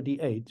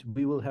 2028,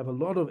 we will have a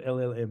lot of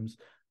LLMs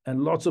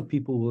and lots of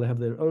people will have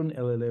their own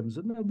LLMs,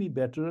 and they'll be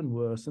better and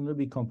worse, and there'll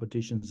be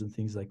competitions and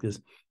things like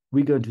this.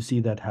 We're going to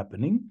see that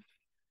happening.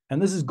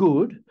 And this is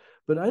good,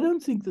 but I don't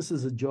think this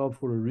is a job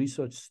for a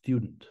research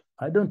student.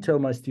 I don't tell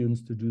my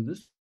students to do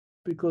this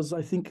because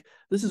I think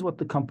this is what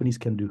the companies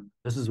can do.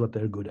 This is what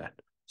they're good at.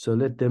 So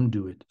let them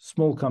do it.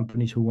 Small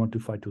companies who want to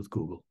fight with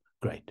Google,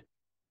 great.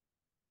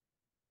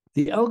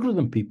 The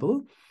algorithm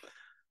people,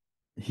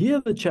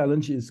 here the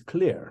challenge is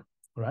clear,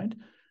 right?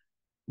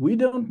 We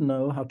don't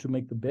know how to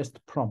make the best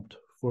prompt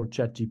for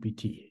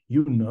ChatGPT.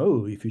 You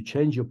know, if you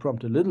change your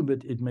prompt a little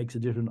bit, it makes a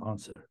different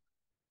answer.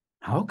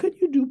 How can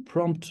you do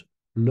prompt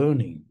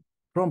learning,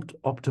 prompt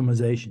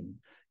optimization?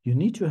 You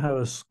need to have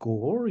a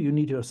score. You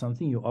need to have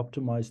something you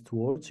optimize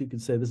towards. You can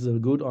say, this is a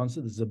good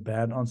answer, this is a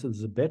bad answer, this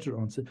is a better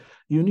answer.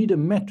 You need a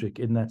metric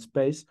in that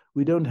space.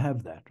 We don't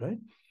have that, right?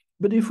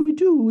 But if we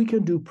do, we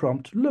can do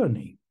prompt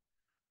learning,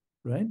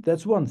 right?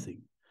 That's one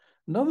thing.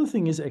 Another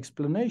thing is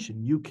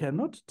explanation. You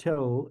cannot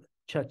tell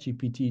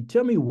ChatGPT,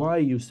 tell me why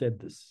you said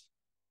this.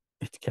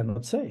 It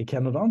cannot say, it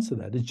cannot answer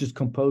that. It just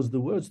composed the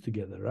words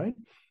together, right?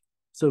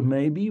 So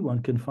maybe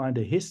one can find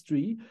a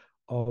history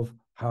of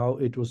how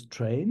it was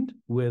trained,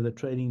 where the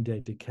training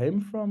data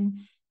came from,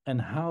 and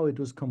how it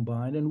was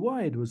combined and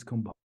why it was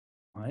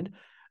combined.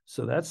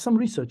 So that's some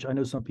research. I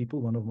know some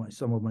people,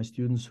 some of my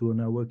students who are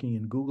now working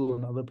in Google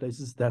and other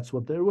places, that's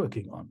what they're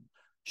working on.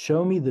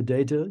 Show me the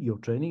data, your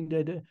training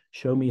data,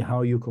 show me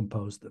how you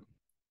compose them.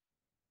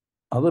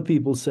 Other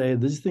people say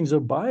these things are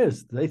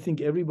biased. They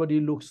think everybody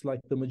looks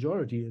like the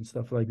majority and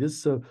stuff like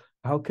this. So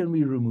how can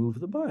we remove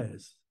the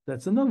bias?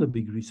 That's another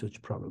big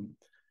research problem.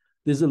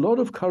 There's a lot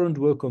of current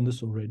work on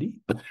this already.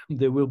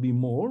 There will be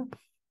more.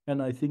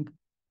 And I think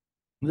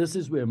this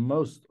is where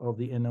most of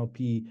the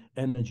NLP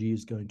energy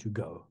is going to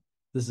go.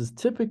 This is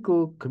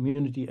typical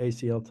community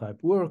ACL type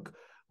work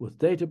with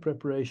data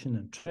preparation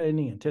and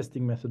training and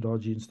testing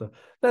methodology and stuff.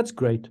 That's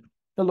great.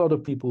 A lot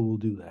of people will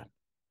do that.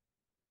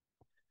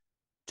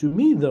 To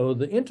me, though,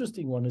 the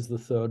interesting one is the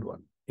third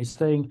one. It's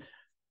saying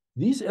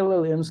these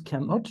LLMs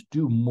cannot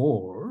do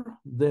more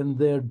than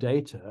their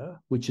data,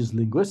 which is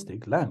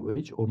linguistic,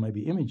 language, or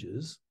maybe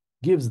images,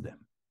 gives them,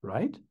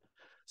 right?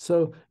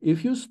 So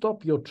if you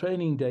stop your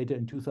training data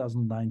in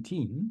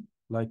 2019,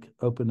 like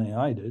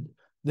OpenAI did,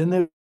 then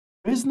there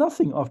is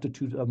nothing after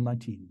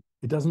 2019.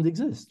 It doesn't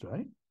exist,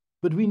 right?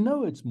 But we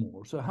know it's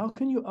more. So how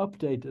can you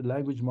update a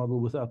language model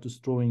without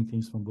destroying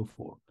things from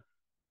before?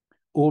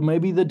 Or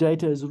maybe the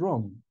data is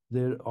wrong.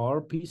 There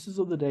are pieces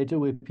of the data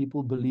where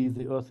people believe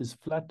the earth is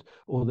flat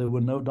or there were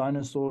no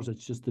dinosaurs,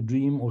 it's just a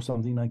dream or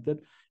something like that.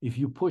 If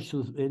you push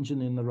the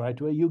engine in the right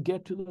way, you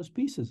get to those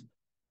pieces.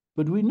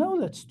 But we know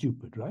that's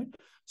stupid, right?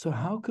 So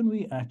how can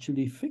we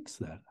actually fix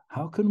that?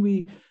 How can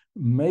we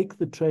make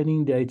the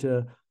training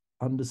data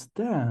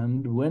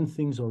understand when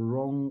things are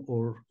wrong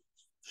or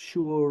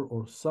sure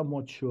or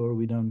somewhat sure?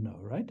 We don't know,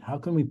 right? How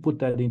can we put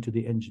that into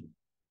the engine?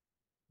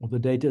 Or the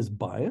data is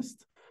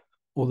biased,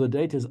 or the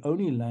data is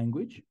only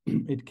language.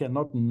 It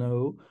cannot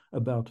know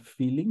about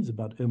feelings,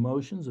 about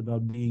emotions,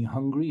 about being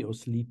hungry or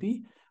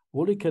sleepy.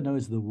 All it can know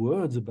is the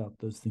words about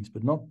those things,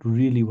 but not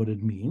really what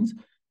it means.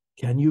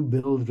 Can you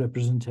build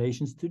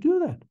representations to do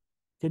that?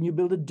 Can you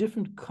build a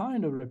different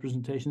kind of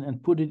representation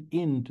and put it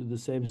into the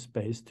same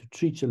space to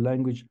treat a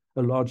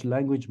large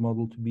language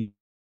model to be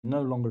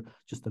no longer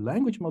just a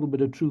language model,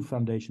 but a true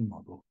foundation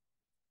model?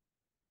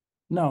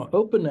 Now,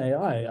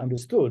 OpenAI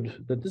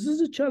understood that this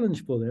is a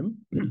challenge for them.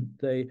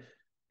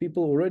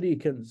 People already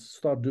can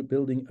start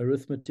building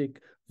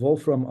arithmetic.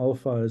 Wolfram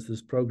Alpha is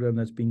this program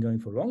that's been going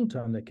for a long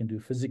time that can do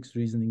physics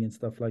reasoning and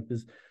stuff like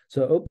this.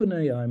 So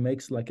OpenAI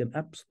makes like an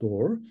app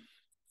store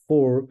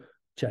for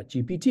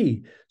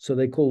ChatGPT. So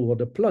they call what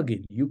a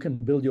plugin. You can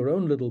build your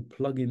own little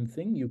plugin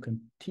thing. You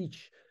can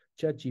teach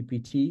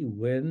ChatGPT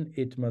when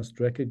it must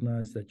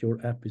recognize that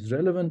your app is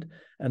relevant,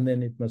 and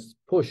then it must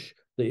push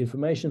the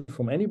information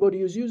from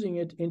anybody who's using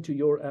it into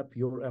your app.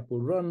 Your app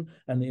will run,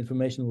 and the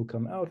information will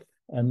come out,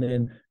 and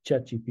then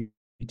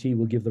ChatGPT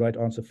will give the right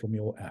answer from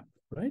your app,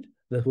 right?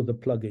 That's what the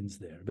plugins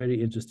there. Very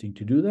interesting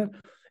to do that.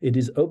 It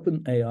is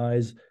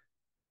OpenAI's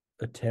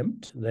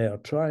attempt. They are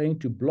trying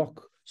to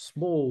block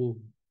small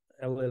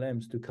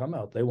LLMs to come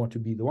out. They want to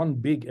be the one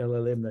big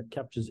LLM that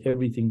captures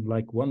everything,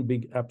 like one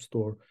big app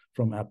store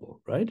from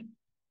Apple, right?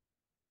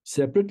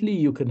 Separately,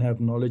 you can have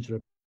knowledge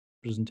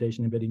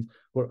representation embeddings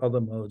for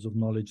other modes of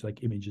knowledge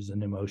like images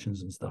and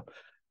emotions and stuff.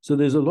 So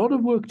there's a lot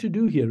of work to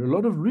do here, a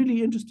lot of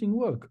really interesting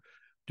work.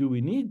 Do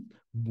we need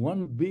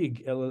one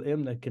big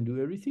LLM that can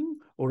do everything,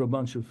 or a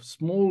bunch of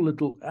small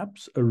little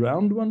apps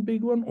around one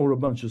big one, or a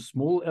bunch of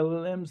small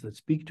LLMs that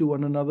speak to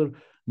one another?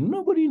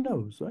 Nobody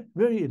knows, right?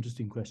 Very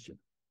interesting question.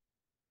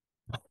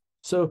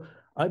 So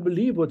I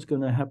believe what's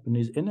going to happen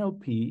is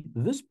NLP,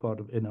 this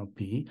part of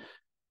NLP,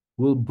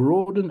 will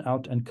broaden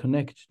out and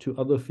connect to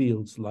other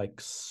fields like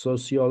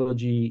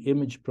sociology,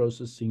 image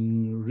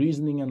processing,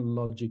 reasoning and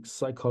logic,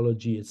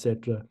 psychology,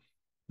 etc.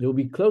 There will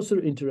be closer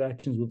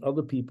interactions with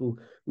other people.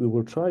 We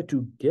will try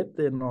to get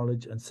their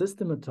knowledge and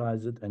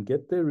systematize it and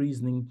get their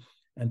reasoning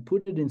and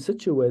put it in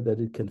such a way that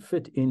it can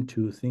fit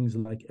into things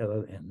like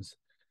LLMs.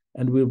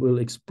 And we will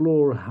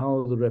explore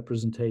how the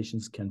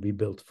representations can be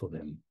built for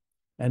them.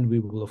 And we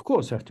will, of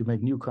course, have to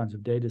make new kinds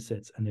of data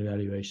sets and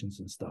evaluations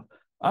and stuff.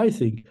 I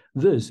think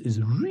this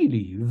is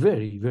really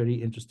very, very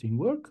interesting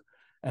work.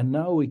 And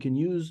now we can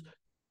use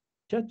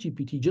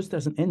ChatGPT just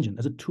as an engine,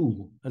 as a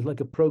tool, as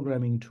like a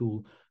programming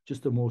tool,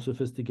 just a more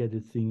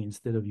sophisticated thing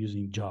instead of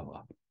using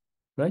Java,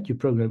 right? You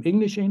program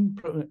English in,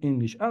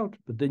 English out,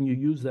 but then you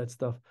use that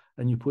stuff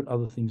and you put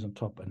other things on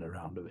top and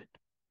around of it.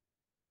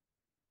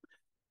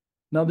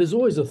 Now, there's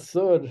always a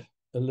third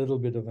a little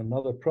bit of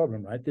another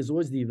problem, right? There's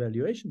always the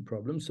evaluation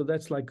problem. So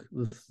that's like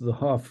the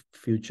half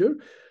future.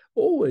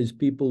 Always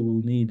people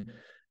will need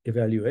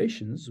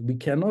evaluations. We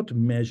cannot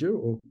measure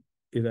or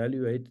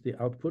evaluate the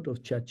output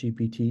of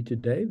ChatGPT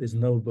today. There's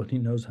nobody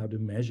knows how to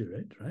measure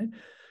it, right?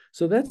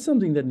 So that's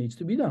something that needs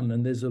to be done.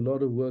 And there's a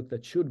lot of work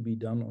that should be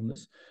done on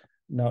this.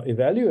 Now,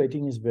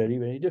 evaluating is very,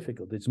 very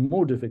difficult. It's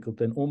more difficult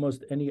than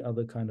almost any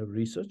other kind of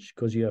research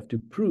because you have to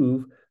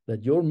prove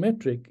that your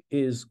metric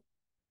is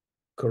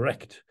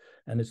correct.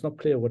 And it's not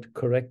clear what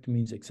correct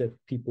means, except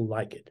people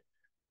like it,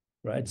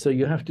 right? So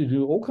you have to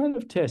do all kinds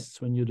of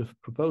tests when you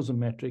propose a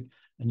metric,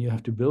 and you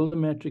have to build a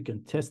metric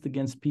and test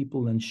against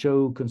people and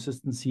show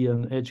consistency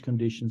and edge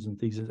conditions and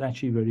things. It's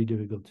actually very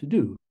difficult to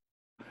do,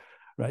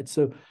 right?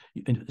 So,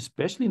 and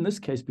especially in this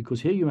case, because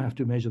here you have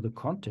to measure the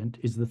content.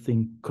 Is the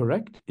thing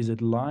correct? Is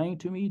it lying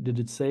to me? Did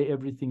it say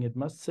everything it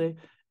must say?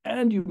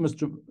 And you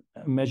must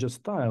measure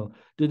style.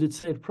 Did it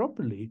say it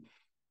properly?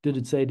 Did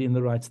it say it in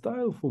the right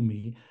style for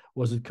me?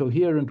 Was it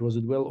coherent? Was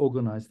it well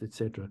organized,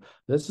 etc.?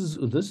 This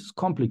is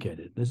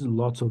complicated. There's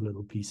lots of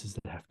little pieces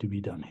that have to be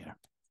done here.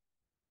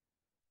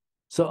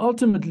 So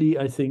ultimately,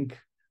 I think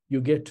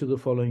you get to the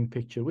following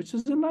picture, which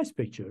is a nice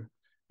picture.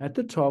 At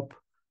the top,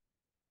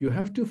 you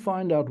have to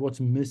find out what's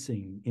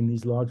missing in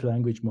these large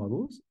language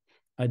models,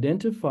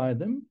 identify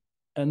them,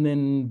 and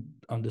then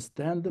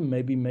understand them,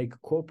 maybe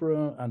make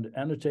corpora and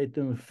annotate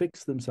them,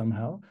 fix them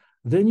somehow.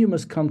 Then you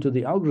must come to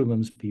the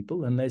algorithms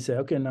people, and they say,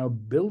 okay, now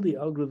build the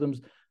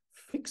algorithms,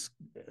 fix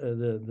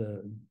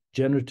the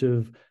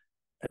generative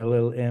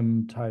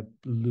LLM type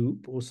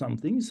loop or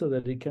something so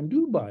that it can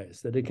do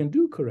bias, that it can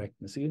do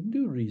correctness, it can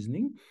do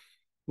reasoning.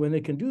 When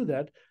they can do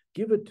that,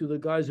 give it to the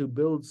guys who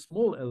build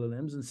small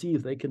LLMs and see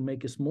if they can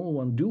make a small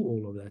one do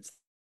all of that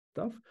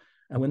stuff.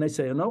 And when they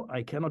say, oh, no,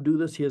 I cannot do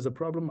this, here's a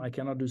problem, I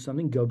cannot do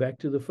something, go back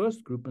to the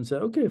first group and say,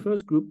 okay,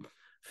 first group,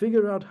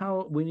 figure out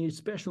how we need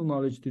special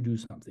knowledge to do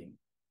something.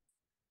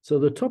 So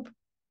the top,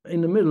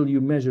 in the middle,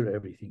 you measure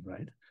everything,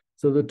 right?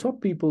 So the top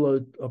people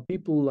are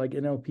people like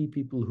NLP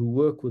people who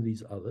work with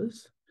these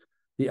others.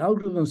 The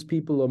algorithms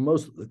people are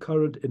most of the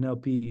current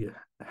NLP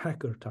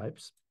hacker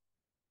types.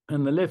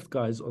 And the left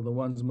guys are the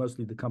ones,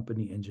 mostly the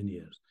company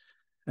engineers.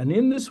 And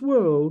in this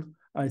world,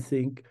 I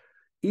think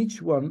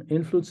each one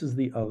influences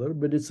the other,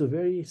 but it's a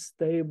very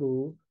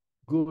stable,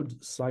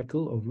 good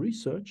cycle of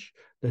research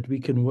that we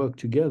can work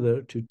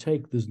together to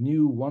take this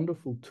new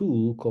wonderful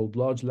tool called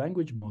large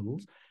language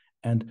models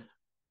and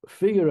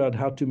figure out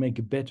how to make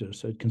it better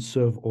so it can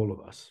serve all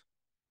of us.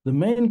 The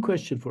main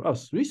question for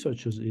us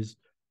researchers is,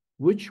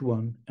 which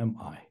one am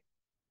I?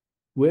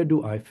 Where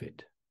do I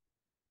fit?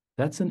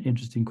 That's an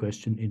interesting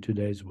question in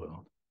today's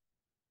world.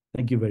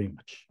 Thank you very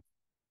much.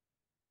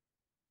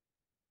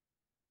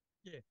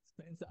 Yeah,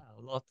 thanks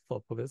a lot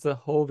for Professor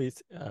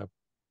Hovy's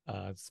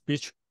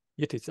speech.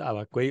 It is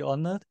our great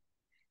honor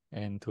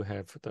and to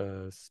have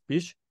the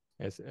speech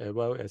as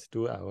well as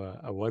do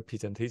our award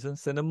presentation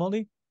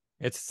ceremony.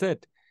 As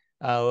said,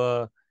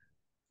 our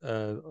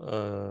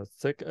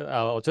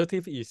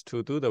objective is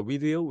to do the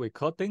video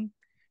recording,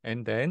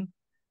 and then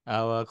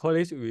our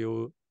college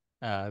will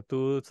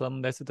do some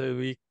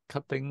necessary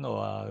cutting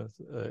or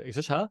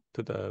etc.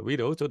 to the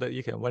video so that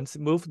you can run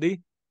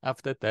smoothly.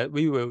 After that,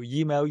 we will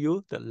email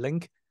you the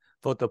link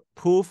for the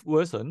proof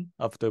version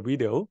of the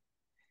video,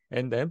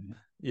 and then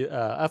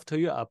after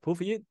you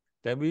approve it,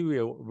 then we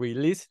will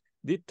release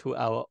it to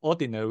our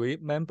ordinary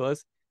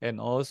members and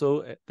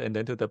also and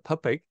then to the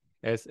public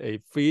as a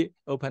free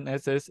open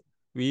access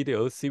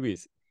video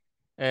series.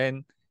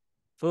 And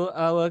for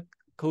our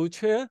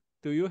co-chair,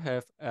 do you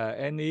have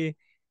any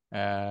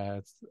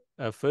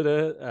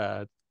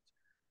further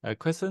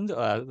questions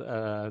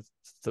or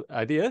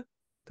idea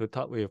to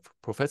talk with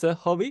Professor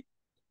Hovy?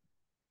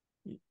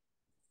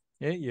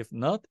 Yeah, if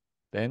not,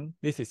 then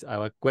this is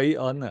our great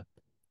honor.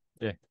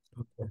 Yeah.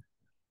 Okay.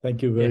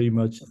 Thank you very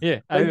much. Yeah,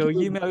 I will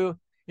email you.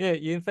 Yeah,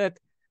 in fact,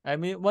 I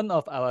mean, one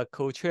of our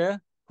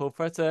co-chair,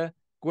 Professor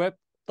Greg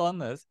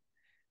Donners,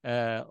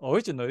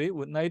 originally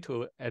would like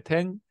to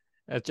attend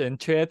and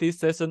chair this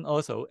session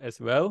also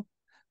as well,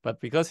 but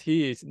because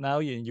he is now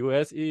in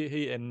US,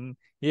 he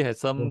has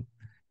some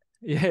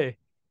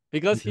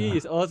because he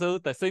is also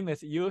the same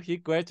as you. He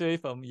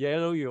graduated from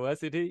Yale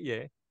University.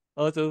 Yeah,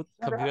 also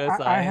computer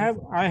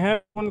science. I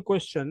have one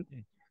question.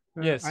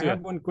 Yes, I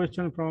have one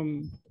question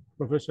from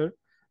Professor.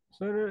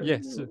 Sir,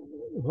 yes.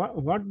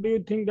 What do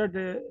you think that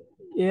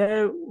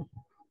AI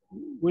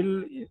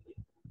will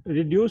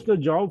reduce the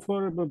job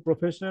for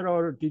professor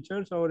or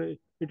teachers, or it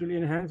will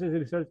enhance his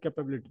research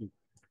capability?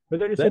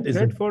 Whether it's a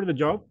threat for the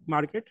job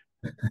market?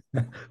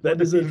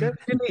 That is a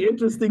really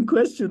interesting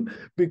question,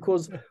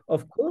 because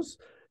of course,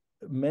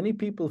 many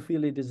people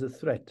feel it is a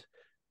threat.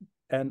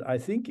 And I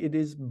think it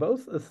is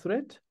both a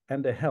threat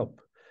and a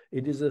help.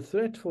 It is a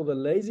threat for the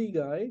lazy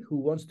guy who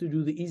wants to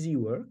do the easy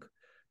work,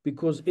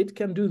 because it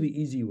can do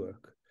the easy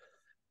work.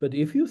 But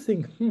if you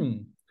think,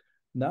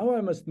 now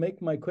I must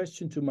make my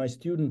question to my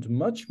student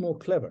much more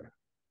clever.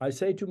 I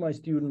say to my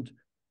student,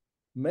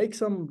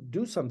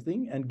 do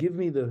something and give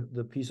me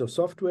the piece of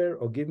software,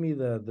 or give me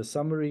the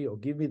summary, or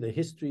give me the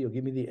history, or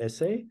give me the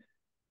essay,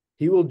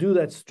 he will do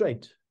that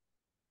straight.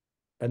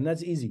 And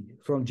that's easy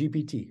from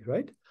GPT,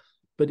 right?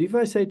 But if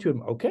I say to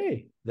him,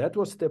 okay, that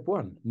was step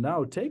one.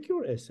 Now take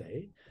your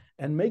essay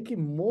and make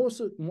him more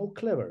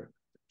clever.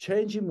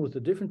 Change him with a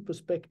different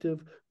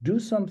perspective. Do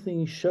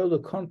something, show the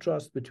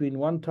contrast between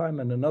one time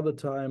and another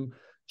time.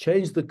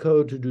 Change the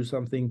code to do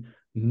something.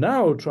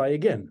 Now try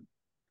again.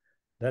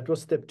 That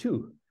was step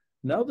two.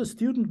 Now the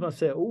student must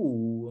say,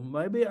 oh,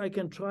 maybe I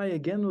can try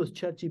again with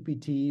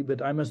ChatGPT,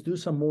 but I must do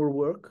some more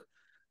work.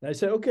 And I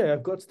say, okay,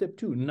 I've got step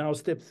two. Now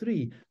step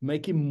three,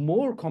 make him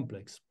more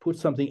complex. Put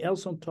something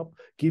else on top.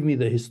 Give me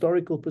the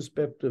historical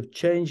perspective.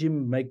 Change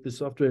him. Make the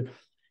software.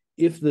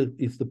 If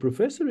the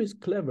professor is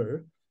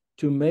clever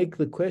to make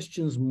the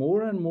questions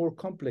more and more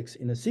complex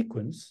in a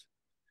sequence,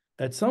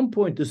 at some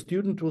point the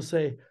student will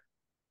say,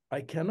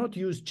 I cannot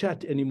use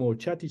chat anymore.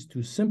 Chat is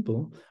too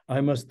simple.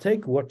 I must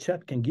take what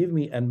chat can give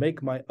me and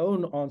make my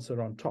own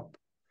answer on top.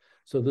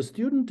 So the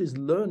student is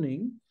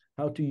learning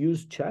how to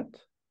use chat,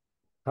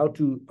 how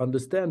to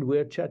understand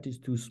where chat is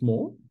too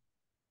small,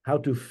 how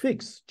to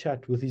fix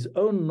chat with his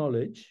own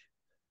knowledge.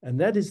 And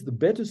that is the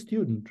better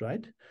student,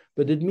 right?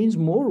 But it means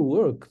more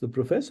work. The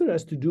professor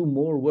has to do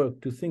more work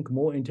to think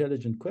more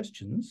intelligent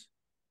questions.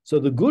 So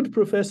the good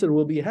professor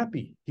will be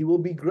happy. He will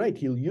be great.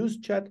 He'll use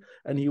chat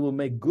and he will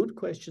make good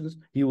questions.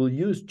 He will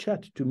use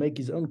chat to make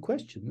his own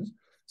questions.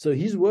 So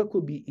his work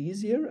will be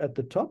easier at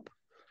the top.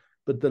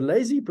 But the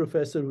lazy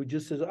professor who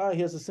just says,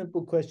 here's a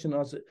simple question,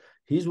 answer,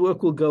 his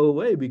work will go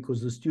away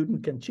because the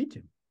student can cheat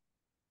him.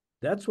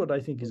 That's what I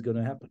think is going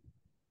to happen.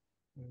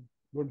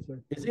 Good,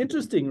 sir. It's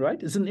interesting,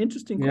 right? It's an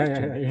interesting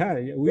question.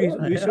 Yeah. We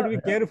should be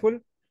careful.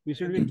 We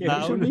should be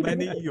careful. Now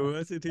many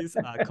universities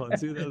are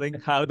considering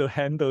how to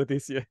handle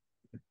this year.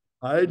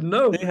 I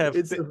know.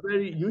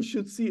 You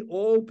should see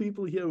all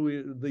people here.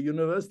 The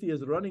university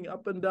is running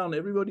up and down.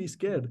 Everybody's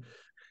scared.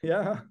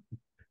 Yeah.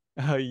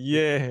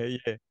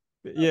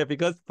 Yeah,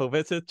 because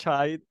Professor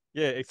Chai,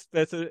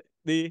 especially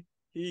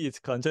he is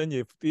concerned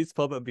with this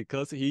problem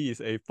because he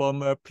is a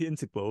former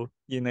principal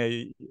in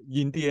a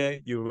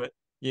university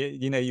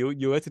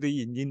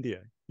in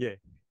India. Yeah.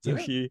 So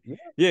he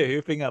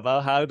think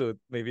about how to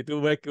maybe do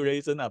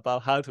regulation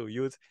about how to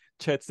use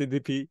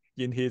ChatGPT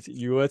in his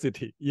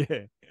university.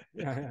 Yeah.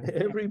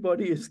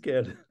 Everybody is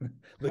scared.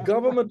 The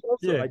government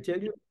also, I tell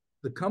you,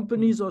 the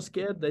companies are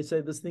scared. They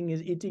say this thing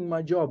is eating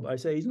my job. I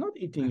say, it's not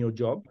eating your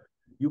job.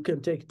 You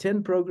can take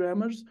 10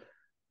 programmers.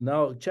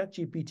 Now,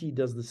 ChatGPT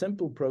does the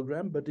simple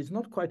program, but it's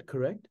not quite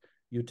correct.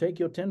 You take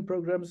your 10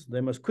 programs,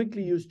 they must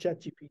quickly use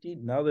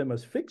ChatGPT. Now they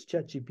must fix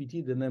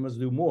ChatGPT, then they must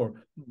do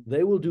more.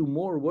 They will do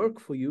more work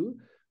for you.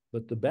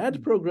 But the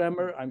bad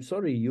programmer, I'm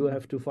sorry, you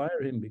have to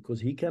fire him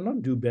because he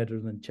cannot do better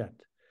than Chat.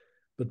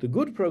 But the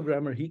good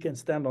programmer, he can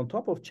stand on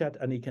top of Chat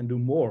and he can do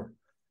more.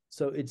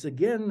 So it's a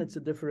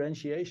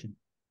differentiation.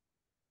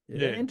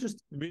 Yeah,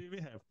 interesting.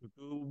 We have to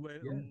do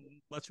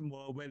much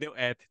more value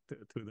add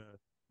to the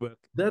work.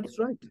 That's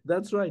right.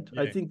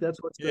 Yeah. I think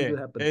that's what's going to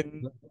happen.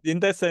 And in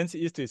that sense,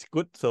 it is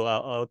good to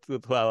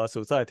our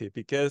society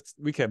because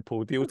we can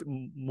produce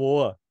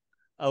more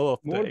out of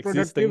more the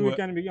existing work. We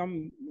can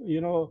become,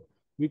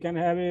 we can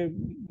have a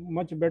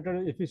much better,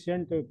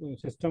 efficient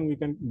system we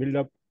can build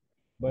up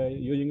by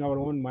using our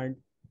own mind.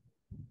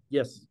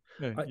 Yes.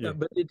 But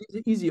it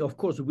is easy. Of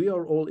course, we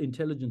are all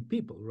intelligent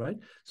people, right?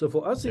 So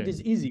for us, it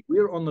is easy.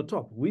 We're on the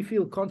top. We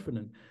feel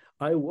confident.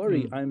 I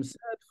worry. I'm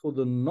sad for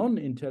the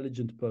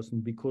non-intelligent person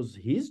because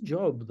his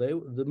job,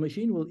 the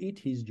machine will eat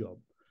his job.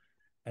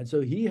 And so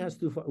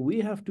we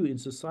have to, in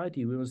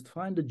society, we must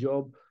find a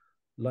job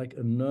like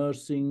a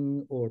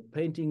nursing or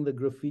painting the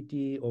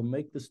graffiti or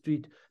make the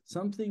street,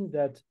 something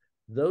that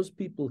those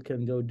people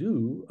can go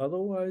do.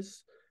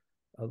 Otherwise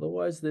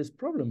there's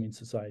problem in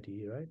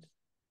society, right?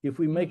 If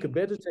we make a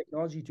better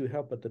technology to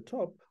help at the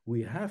top,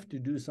 we have to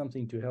do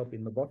something to help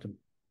in the bottom.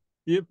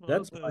 If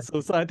the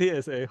society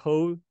as a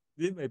whole,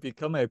 it may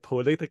become a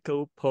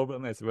political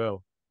problem as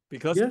well.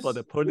 Because for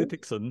the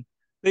politicians,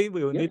 they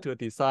will need to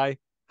decide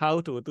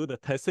how to do the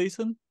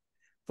taxation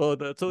so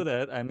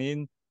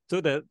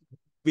that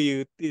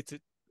we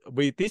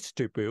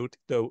distribute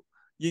the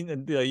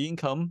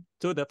income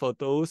so that for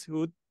those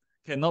who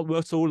cannot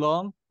work so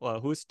long or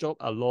whose jobs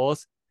are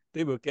lost,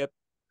 they will get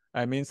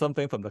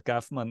something from the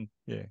government.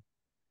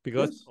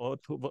 Because how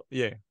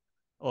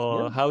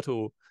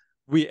to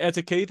we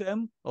educate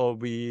them or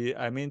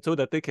so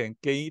that they can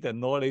gain the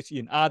knowledge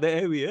in other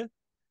areas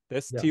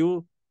that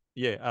still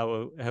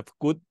have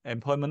good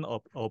employment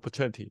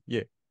opportunity.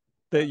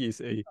 That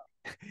is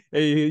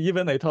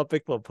even a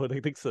topic for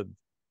politicians.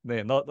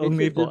 Not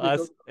only for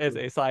us as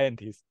a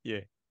scientist.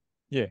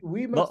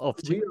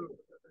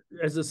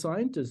 As a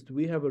scientist,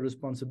 we have a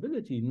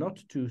responsibility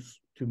not to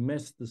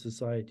mess the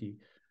society.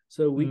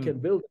 So we can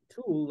build a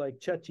tool like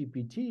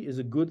ChatGPT is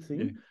a good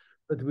thing,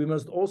 but we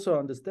must also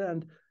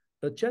understand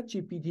that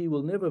ChatGPT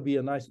will never be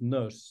a nice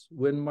nurse.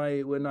 When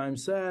I'm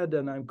sad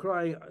and I'm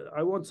crying,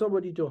 I want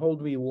somebody to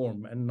hold me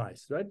warm and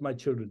nice, right? My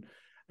children.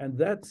 And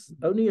that's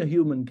only a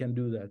human can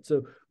do that.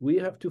 So we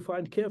have to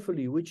find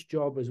carefully which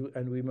job is,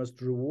 and we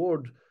must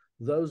reward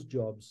those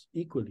jobs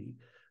equally.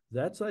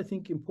 That's, I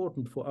think,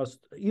 important for us,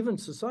 even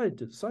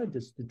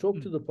scientists, to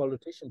talk to the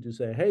politician, to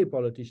say, hey,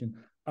 politician,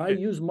 I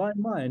use my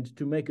mind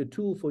to make a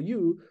tool for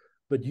you,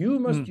 but you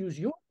must use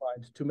your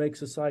mind to make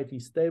society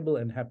stable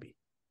and happy.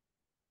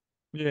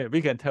 Yeah,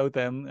 we can tell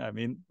them, I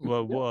mean,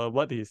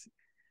 what is,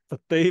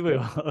 but they will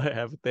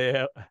have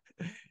their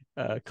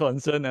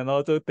concern and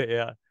also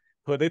their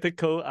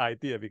political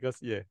idea, because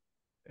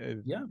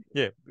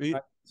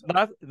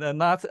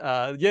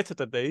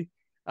yesterday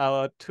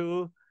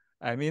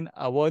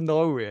our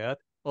laureate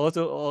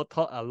also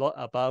talk a lot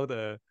about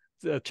the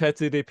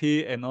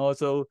ChatGPT and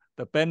also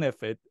the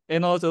benefit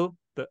and also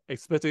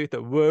especially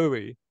the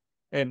worry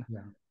and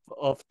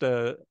of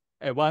the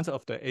advance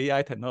of the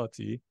AI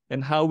technology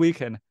and how we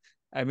can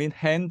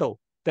handle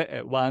that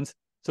advance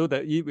so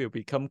that it will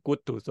become good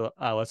to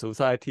our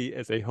society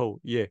as a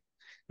whole. Yeah,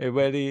 a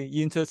very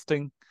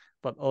interesting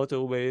but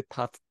also very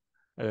tough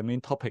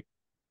topic.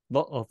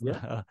 Lot of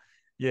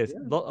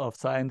lot of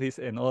scientists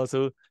and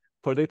also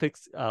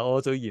politics are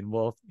also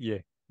involved.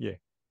 Yeah.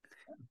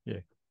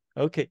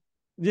 Okay,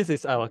 this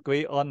is our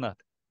great honor.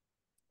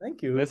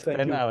 Thank you. Let's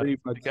plan our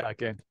speaker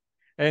again,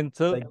 and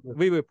so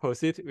we will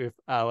proceed with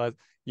our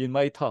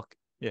invite talk.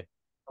 Yeah.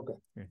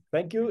 Okay.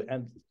 Thank you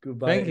and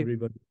goodbye,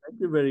 everybody.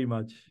 Thank you very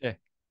much. Yeah.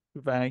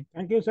 Goodbye.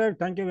 Thank you, sir.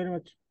 Thank you very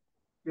much.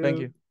 Thank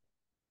you.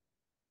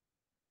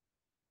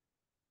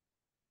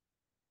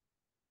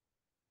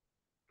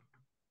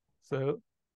 So